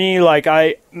know. For me, like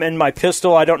in my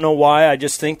pistol, I don't know why. I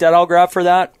just think that I'll grab for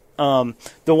that. The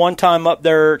one time up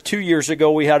there 2 years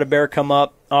ago, we had a bear come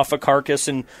up off a carcass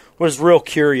and was real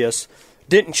curious.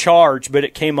 Didn't charge, but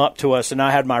it came up to us, and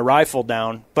I had my rifle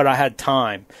down, but I had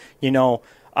time.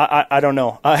 I don't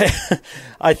know.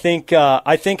 I think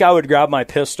I would grab my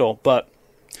pistol, but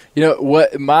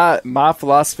what my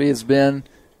philosophy has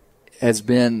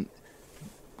been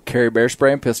carry bear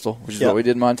spray and pistol, which is what we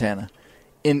did in Montana.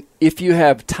 And if you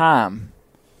have time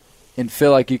and feel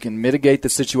like you can mitigate the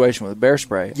situation with a bear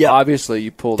spray, obviously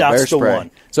you pull the bear spray.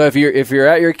 One. So if you're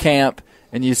at your camp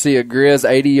and you see a grizz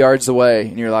 80 yards away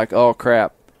and you're like, oh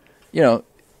crap,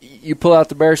 you pull out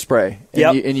the bear spray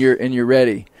and you're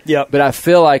ready. Yep. But I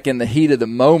feel like in the heat of the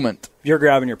moment, you're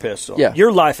grabbing your pistol. Yeah.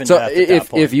 You're life and death at that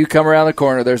point. If you come around the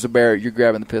corner, there's a bear, you're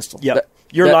grabbing the pistol. Yep.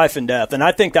 Your life and death. And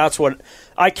I think that's what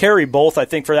I carry both. I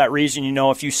think for that reason,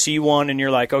 if you see one and you're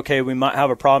like, okay, we might have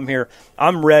a problem here,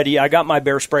 I'm ready. I got my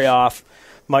bear spray off.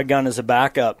 My gun is a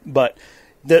backup. But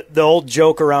the old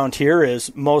joke around here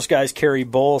is most guys carry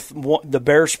both, the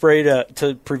bear spray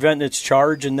to prevent its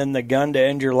charge and then the gun to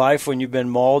end your life when you've been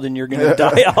mauled and you're going to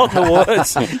die out in the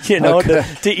woods,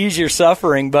 to ease your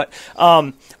suffering. But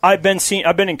I've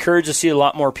been encouraged to see a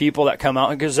lot more people that come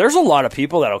out, because there's a lot of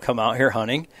people that'll come out here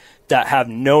hunting that have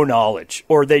no knowledge,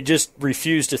 or they just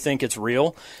refuse to think it's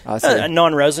real.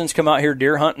 Non-residents come out here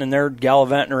deer hunting and they're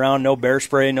gallivanting around, no bear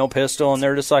spray, no pistol, and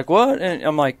they're just like, what? And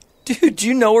I'm like, dude, do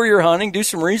you know where you're hunting? Do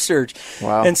some research.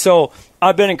 Wow. And so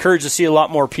I've been encouraged to see a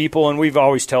lot more people, and we've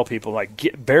always tell people, like,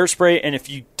 get bear spray, and if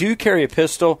you do carry a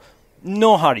pistol,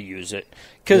 know how to use it.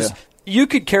 Because you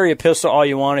could carry a pistol all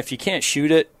you want. If you can't shoot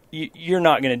it, you're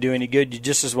not going to do any good. You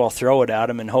just as well throw it at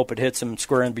them and hope it hits them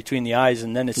square in between the eyes,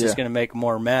 and then it's just going to make them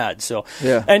more mad. So,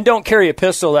 and don't carry a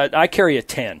pistol. I carry a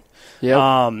 10.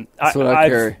 Yeah, that's what I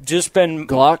carry. I've just been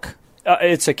Glock.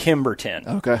 It's a Kimber 10.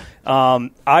 Okay.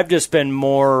 I've just been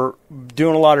more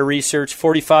doing a lot of research.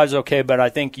 45 is okay, but I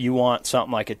think you want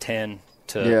something like a 10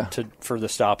 for the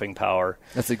stopping power.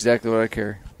 That's exactly what I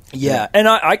carry. Yeah, and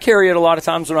I carry it a lot of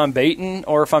times when I'm baiting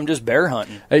or if I'm just bear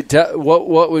hunting. Hey,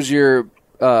 what was your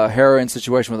harrowing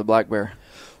situation with a black bear?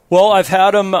 Well, I've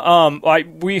had them.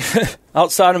 We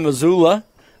outside of Missoula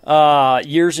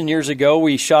years and years ago.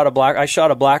 I shot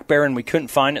a black bear and we couldn't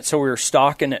find it, so we were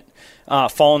stalking it,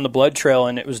 following the blood trail,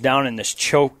 and it was down in this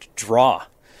choked draw.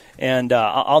 And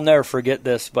I'll never forget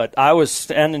this, but I was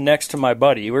standing next to my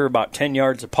buddy. We were about 10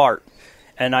 yards apart,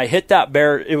 and I hit that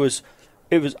bear.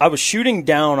 I was shooting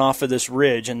down off of this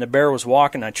ridge, and the bear was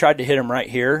walking. I tried to hit him right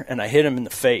here, and I hit him in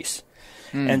the face.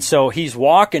 And so he's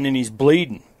walking, and he's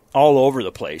bleeding all over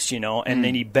the place, and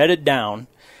then he bedded down,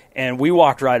 and we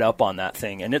walked right up on that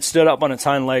thing, and it stood up on its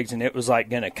hind legs, and it was like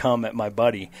going to come at my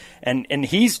buddy. And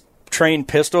he's trained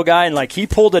pistol guy, and like he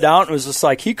pulled it out and was just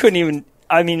like he couldn't even,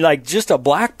 just a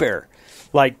black bear,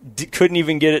 couldn't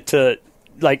even get it to,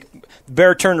 the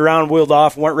bear turned around, wheeled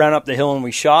off, ran up the hill, and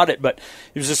we shot it, but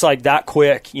it was just like that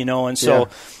quick, and so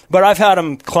but I've had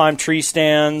them climb tree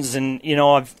stands, and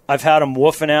I've had them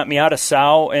woofing at me. I had a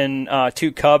sow and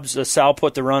 2 cubs. The sow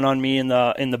put the run on me in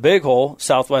the big hole,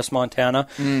 southwest Montana.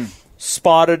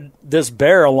 Spotted this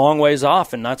bear a long ways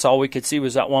off, and that's all we could see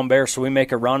was that one bear. So we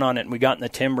make a run on it, and we got in the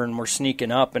timber, and we're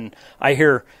sneaking up, and I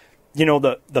hear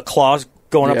the claws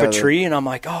going up a tree, and I'm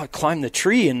like, oh, I climbed the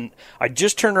tree, and I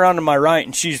just turned around to my right,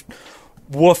 and she's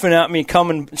woofing at me,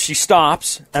 coming. She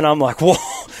stops, and I'm like, whoa.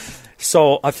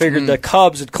 So I figured the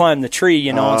cubs had climbed the tree,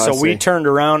 and so we turned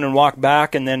around and walked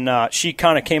back, and then she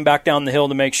kind of came back down the hill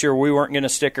to make sure we weren't going to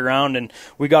stick around, and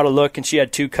we got a look, and she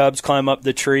had 2 cubs climb up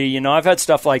the tree. I've had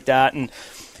stuff like that, and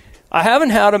I haven't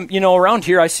had them, around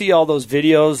here I see all those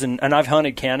videos, and I've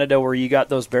hunted Canada where you got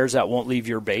those bears that won't leave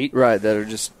your bait. Right, that are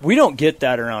just... We don't get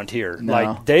that around here.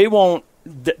 No. They won't...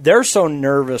 They're so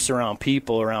nervous around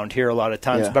people around here a lot of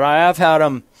times, but I have had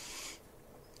them...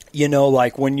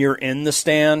 when you're in the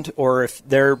stand, or if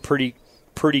they're pretty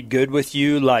good with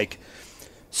you,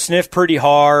 sniff pretty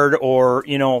hard, or,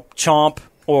 chomp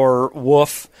or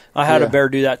woof. I had a bear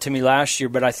do that to me last year,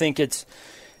 but I think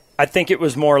it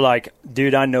was more like,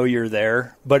 dude, I know you're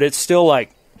there, but it's still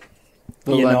like,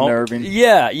 unnerving.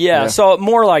 Yeah. So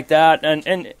more like that.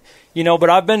 And But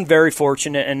I've been very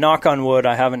fortunate, and knock on wood,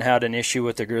 I haven't had an issue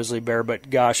with the grizzly bear, but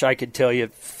gosh, I could tell you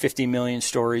 50 million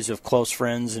stories of close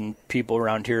friends and people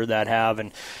around here that have,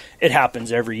 and it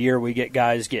happens every year. We get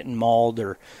guys getting mauled,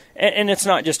 and it's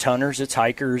not just hunters, it's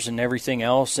hikers and everything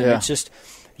else, and it's just,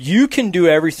 you can do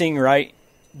everything right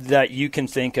that you can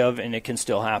think of, and it can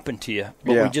still happen to you.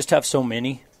 But we just have so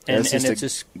many, and it's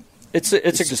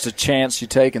just a chance you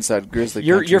take inside grizzly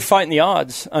country. You're fighting the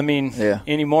odds,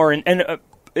 anymore, and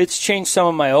it's changed some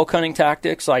of my elk hunting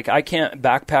tactics. Like, I can't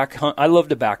backpack hunt. I love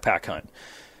to backpack hunt.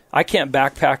 I can't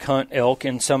backpack hunt elk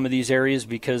in some of these areas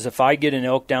because if I get an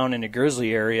elk down in a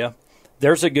grizzly area,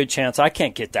 there's a good chance I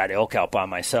can't get that elk out by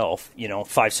myself,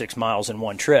 5-6 miles in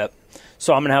one trip.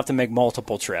 So I'm going to have to make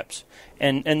multiple trips.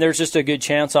 And there's just a good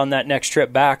chance on that next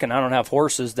trip back, and I don't have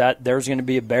horses, that there's going to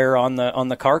be a bear on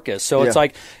the carcass. So it's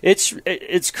like,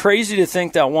 it's crazy to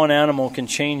think that one animal can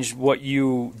change what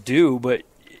you do, but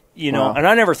and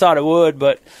I never thought it would,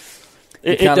 but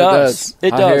it does.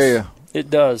 It does. I hear you. It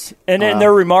does. And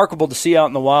they're remarkable to see out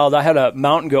in the wild. I had a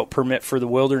mountain goat permit for the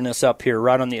wilderness up here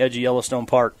right on the edge of Yellowstone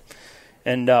Park.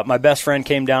 And my best friend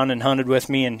came down and hunted with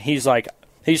me, and he's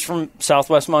from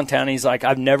southwest Montana. He's like,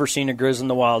 I've never seen a grizz in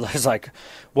the wild. I was like,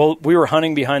 well, we were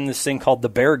hunting behind this thing called the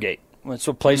Bear Gate. It's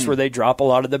a place where they drop a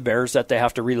lot of the bears that they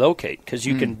have to relocate because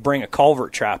you can bring a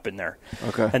culvert trap in there.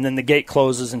 Okay. And then the gate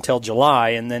closes until July,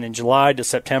 and then in July to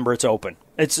September it's open.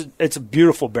 It's a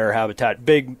beautiful bear habitat,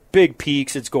 big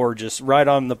peaks. It's gorgeous, right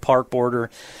on the park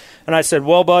border. And I said,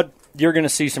 well, bud, you're going to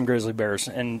see some grizzly bears.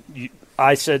 And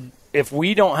I said, if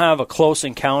we don't have a close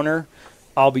encounter,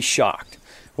 I'll be shocked.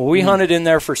 Well, we hunted in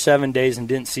there for 7 days and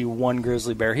didn't see one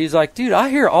grizzly bear. He's like, dude, I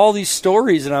hear all these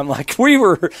stories. And I'm like,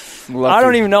 I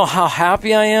don't even know how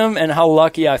happy I am and how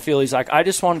lucky I feel. He's like, I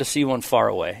just wanted to see one far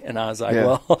away. And I was like,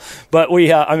 well, but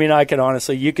I could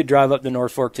honestly, you could drive up the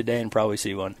North Fork today and probably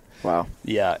see one. Wow.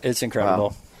 Yeah, it's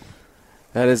incredible. Wow.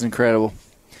 That is incredible.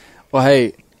 Well,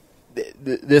 hey,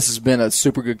 this has been a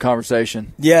super good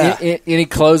conversation. Yeah. Any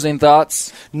closing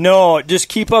thoughts? No, just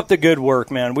keep up the good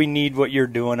work, man. We need what you're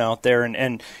doing out there.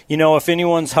 And if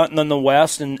anyone's hunting in the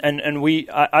West,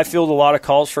 I field a lot of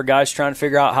calls for guys trying to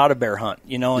figure out how to bear hunt,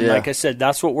 like I said,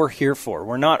 that's what we're here for.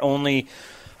 We're not only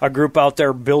a group out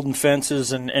there building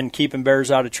fences and keeping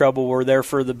bears out of trouble. We're there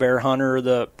for the bear hunter or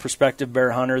the prospective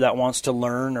bear hunter that wants to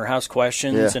learn or has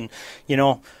questions. And,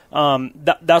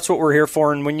 that's what we're here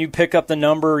for. And when you pick up the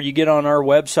number, you get on our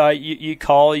website, you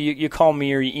call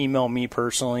me or you email me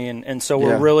personally. And so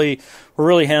we're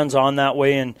really hands on that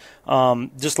way. And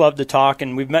just love to talk.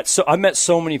 And I've met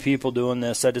so many people doing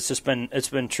this that it's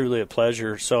been truly a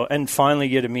pleasure. So, and finally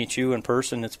get to meet you in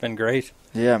person. It's been great.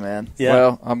 Yeah, man. Yeah.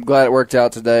 Well, I'm glad it worked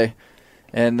out today.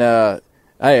 And,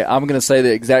 hey, I'm going to say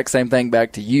the exact same thing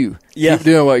back to you. Yeah. Keep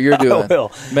doing what you're doing. I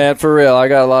will. Man, for real, I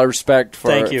got a lot of respect for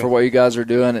what you guys are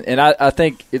doing. And I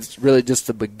think it's really just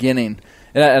the beginning.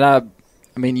 And I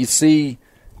mean, you see,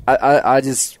 I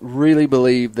just really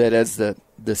believe that as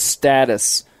the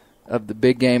status of the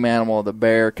big game animal, the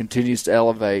bear, continues to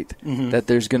elevate, that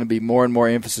there's going to be more and more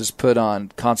emphasis put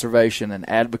on conservation and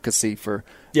advocacy for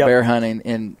bear hunting.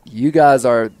 And you guys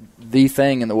are the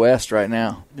thing in the West right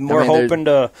now.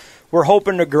 We're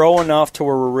hoping to grow enough to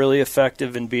where we're really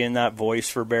effective in being that voice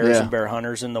for bears and bear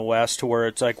hunters in the West, to where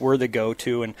it's like we're the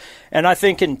go-to. And I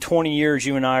think in 20 years,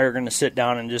 you and I are going to sit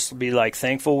down and just be like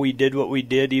thankful we did what we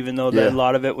did, even though a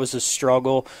lot of it was a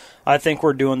struggle. I think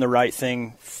we're doing the right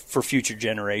thing for future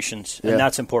generations, and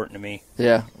that's important to me.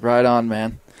 Yeah, right on,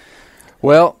 man.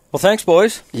 Well, thanks,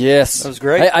 boys. Yes. That was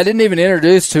great. Hey, I didn't even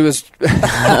introduce who was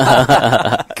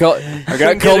I got Colby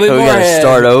Moorhead. We got to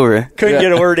start over. Couldn't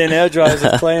get a word in edgewise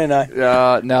of playing.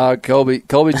 No, Colby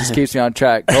just keeps me on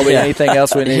track. Colby, anything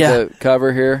else we need to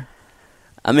cover here?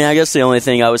 I mean, I guess the only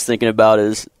thing I was thinking about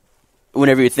is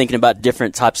whenever you're thinking about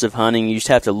different types of hunting, you just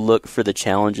have to look for the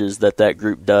challenges that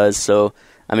group does. So,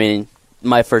 I mean,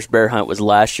 my first bear hunt was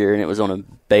last year, and it was on a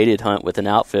baited hunt with an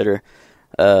outfitter.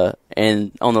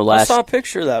 And on the last, I saw a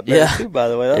picture of that bear too, by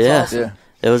the way. That's awesome. Yeah,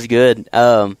 it was good.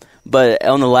 But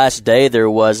on the last day, there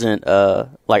wasn't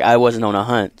I wasn't on a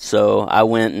hunt, so I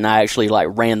went and I actually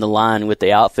ran the line with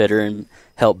the outfitter and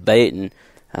helped bait. And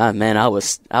man, I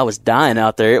was dying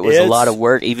out there. It was a lot of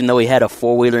work, even though he had a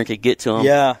 4-wheeler and could get to him.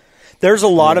 Yeah. There's a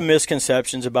lot of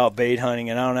misconceptions about bait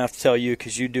hunting, and I don't have to tell you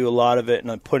because you do a lot of it,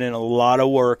 and I put in a lot of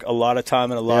work, a lot of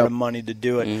time, and a lot of money to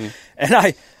do it. Mm-hmm.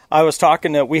 And I was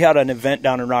talking we had an event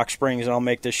down in Rock Springs, and I'll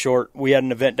make this short. We had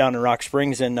an event down in Rock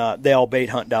Springs, and they all bait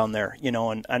hunt down there,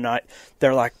 and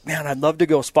they're like, man, I'd love to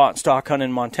go spot and stock hunt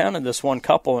in Montana, this one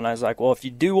couple. And I was like, well, if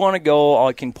you do want to go,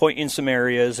 I can point you in some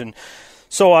areas. And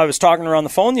So I was talking to her on the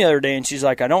phone the other day, and she's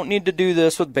like, I don't need to do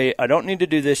this with bait. I don't need to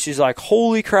do this. She's like,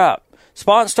 holy crap.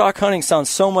 Spot and stock hunting sounds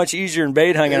so much easier than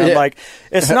bait hunting. And I'm like,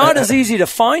 it's not as easy to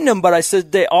find them, but I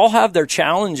said they all have their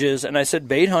challenges. And I said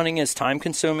bait hunting is time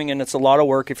consuming and it's a lot of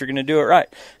work if you're going to do it right.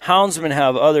 Houndsmen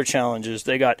have other challenges.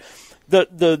 They got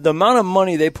the amount of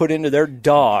money they put into their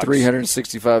dogs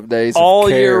 365 days all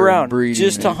of care year round breeding,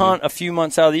 just to hunt a few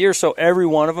months out of the year. So every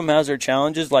one of them has their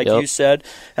challenges, like you said.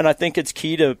 And I think it's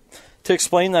key to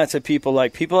explain that to people.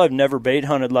 Like, people have never bait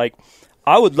hunted, like,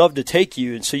 I would love to take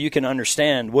you and so you can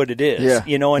understand what it is,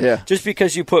 you know, and just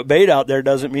because you put bait out there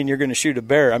doesn't mean you're going to shoot a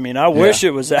bear. I mean, I wish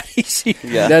it was that easy.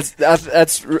 Yeah.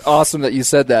 That's awesome that you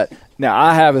said that. Now,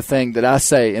 I have a thing that I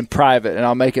say in private, and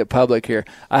I'll make it public here.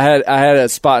 I had a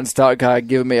spot and stock guy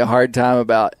giving me a hard time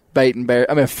about bait and bear.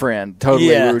 I mean, a friend. Totally.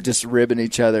 We were just ribbing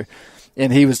each other.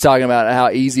 And he was talking about how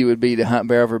easy it would be to hunt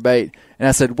bear over bait. And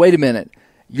I said, wait a minute.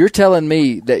 You're telling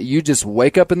me that you just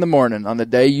wake up in the morning on the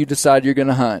day you decide you're going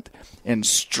to hunt and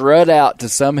strut out to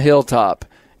some hilltop,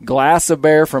 glass a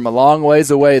bear from a long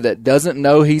ways away that doesn't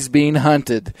know he's being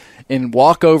hunted, and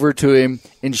walk over to him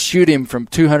and shoot him from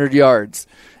 200 yards.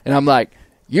 And I'm like,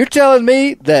 you're telling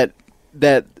me that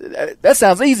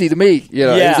sounds easy to me. You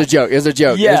know, It was a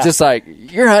joke. Yeah. It's just like,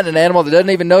 you're hunting an animal that doesn't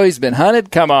even know he's been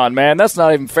hunted? Come on, man. That's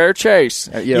not even fair chase.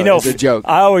 You know, it's a joke.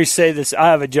 I always say this. I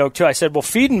have a joke, too. I said, well,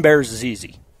 feeding bears is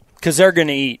easy because they're going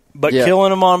to eat. But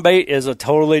killing them on bait is a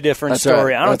totally different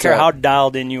story. Right. I don't care how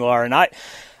dialed in you are. And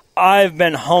I've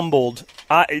been humbled.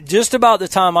 Just about the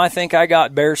time I think I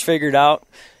got bears figured out,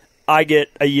 I get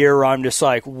a year where I'm just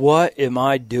like, what am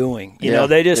I doing? You know,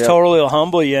 they just totally will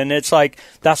humble you. And it's like,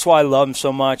 that's why I love them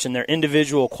so much, and their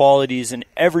individual qualities. And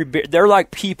they're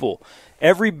like people.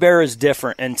 Every bear is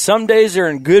different. And some days they're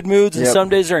in good moods, and some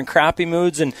days they're in crappy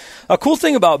moods. And a cool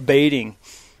thing about baiting,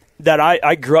 that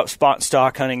I grew up spot and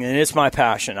stock hunting, and it's my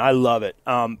passion. I love it.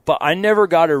 But I never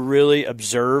got to really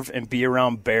observe and be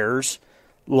around bears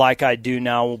like I do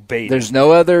now baiting. There's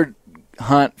no other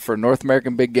hunt for North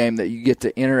American big game that you get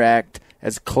to interact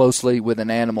as closely with an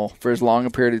animal for as long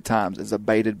a period of time as a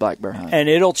baited black bear hunt. And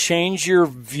it'll change your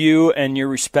view and your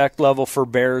respect level for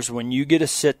bears when you get to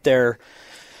sit there.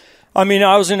 I mean,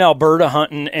 I was in Alberta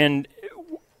hunting, and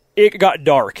it got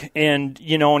dark, and,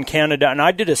 you know, in Canada, and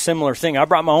I did a similar thing. I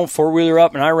brought my own four-wheeler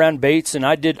up, and I ran baits, and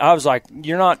I was like,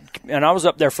 and I was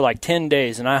up there for like 10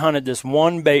 days, and I hunted this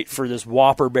one bait for this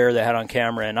whopper bear they had on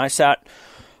camera, and I sat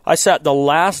the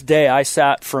last day, I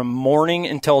sat from morning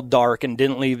until dark and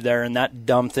didn't leave there, and that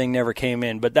dumb thing never came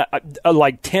in. But that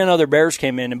like 10 other bears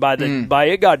came in, and by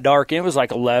it got dark, it was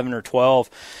like 11 or 12.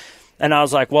 And I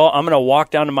was like, well, I'm going to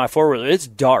walk down to my four-wheeler. It's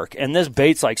dark, and this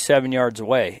bait's like 7 yards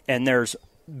away, and there's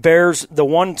bears. The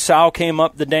one sow came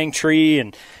up the dang tree,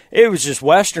 and it was just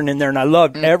western in there, and I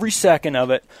loved every second of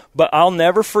it. But I'll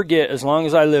never forget, as long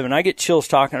as I live, and I get chills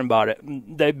talking about it,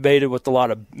 they baited with a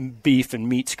lot of beef and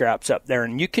meat scraps up there,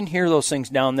 and you can hear those things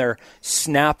down there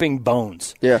snapping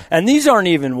bones. Yeah. And these aren't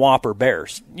even whopper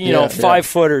bears, you know,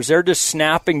 5-footers. They're just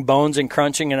snapping bones and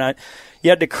crunching, and you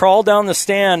had to crawl down the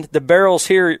stand. The barrel's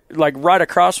here, like right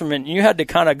across from it, and you had to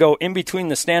kind of go in between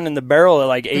the stand and the barrel at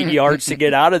like 8 yards to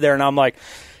get out of there. And I'm like,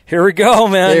 here we go,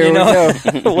 man. Here you know,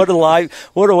 we go. what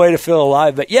a way to feel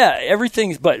alive. But yeah,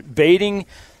 but baiting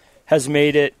has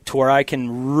made it to where I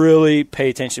can really pay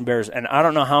attention to bears. And I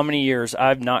don't know how many years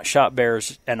I've not shot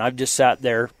bears, and I've just sat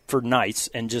there for nights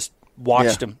and just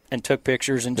watched them and took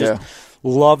pictures and just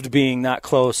loved being that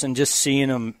close and just seeing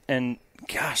them. And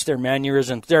gosh, their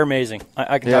mannerisms, they're amazing.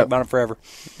 I can talk about them forever.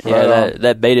 Yeah,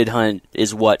 that baited hunt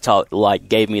is what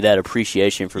gave me that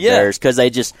appreciation for bears,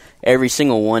 because every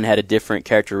single one had a different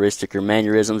characteristic or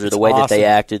mannerisms or the way that they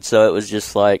acted. So it was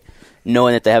just like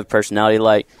knowing that they have a personality.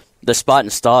 Like the spot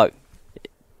and stock,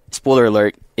 spoiler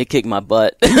alert, it kicked my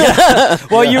butt.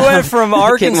 Well, you went from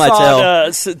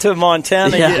Arkansas to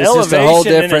Montana. Yeah. It's just a whole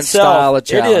different style of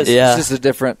challenge. It is. It's just a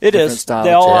different style.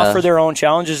 They all offer their own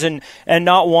challenges, and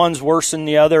not one's worse than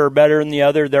the other or better than the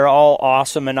other. They're all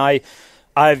awesome, and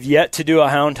I've yet to do a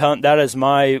hound hunt. That is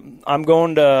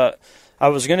I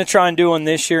was going to try and do one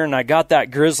this year, and I got that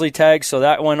grizzly tag, so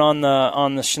that went on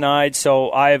the schneid.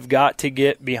 So I've got to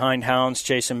get behind hounds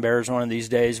chasing bears one of these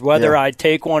days. Whether I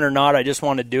take one or not, I just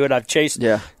want to do it. I've chased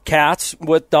cats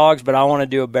with dogs, but I want to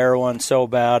do a bear one so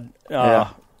bad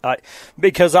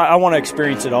because I want to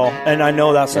experience it all, and I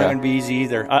know that's not going to be easy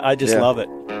either. I just love it.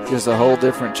 Just a whole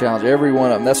different challenge. Every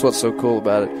one of them. That's what's so cool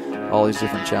about it, all these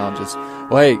different challenges.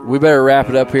 Well, hey, we better wrap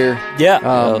it up here.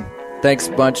 Yeah. Thanks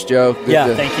a bunch, Joe.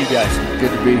 Thank you guys.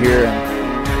 Good to be here,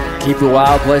 and keep the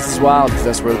wild places wild, because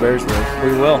that's where the bears live.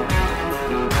 We will.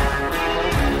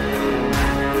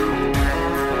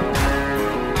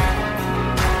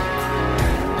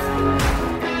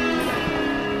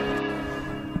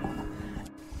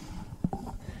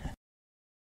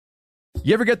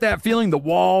 You ever get that feeling the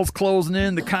walls closing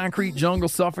in, the concrete jungle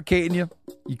suffocating you?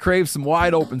 You crave some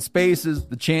wide open spaces,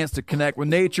 the chance to connect with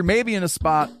nature, maybe in a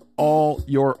spot all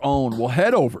your own. Well,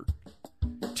 head over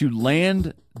to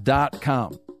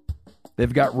land.com.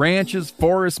 They've got ranches,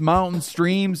 forests, mountains,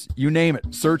 streams, you name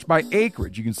it. Search by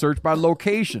acreage. You can search by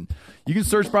location. You can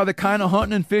search by the kind of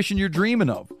hunting and fishing you're dreaming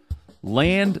of.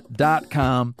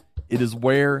 Land.com. It is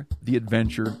where the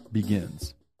adventure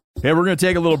begins. Hey, we're going to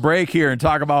take a little break here and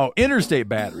talk about Interstate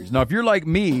batteries. Now, if you're like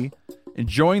me,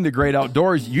 enjoying the great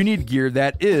outdoors, you need gear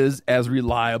that is as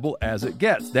reliable as it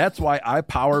gets. That's why I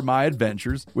power my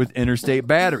adventures with Interstate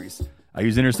batteries. I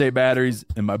use Interstate batteries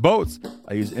in my boats.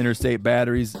 I use Interstate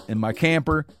batteries in my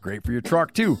camper. Great for your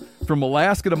truck, too. From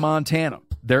Alaska to Montana,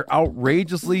 they're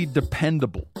outrageously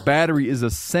dependable. Battery is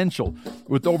essential.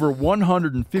 With over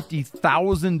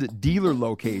 150,000 dealer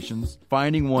locations,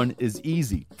 finding one is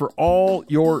easy. For all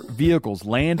your vehicles,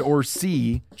 land or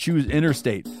sea, choose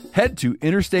Interstate. Head to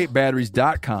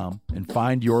interstatebatteries.com and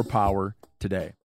find your power today.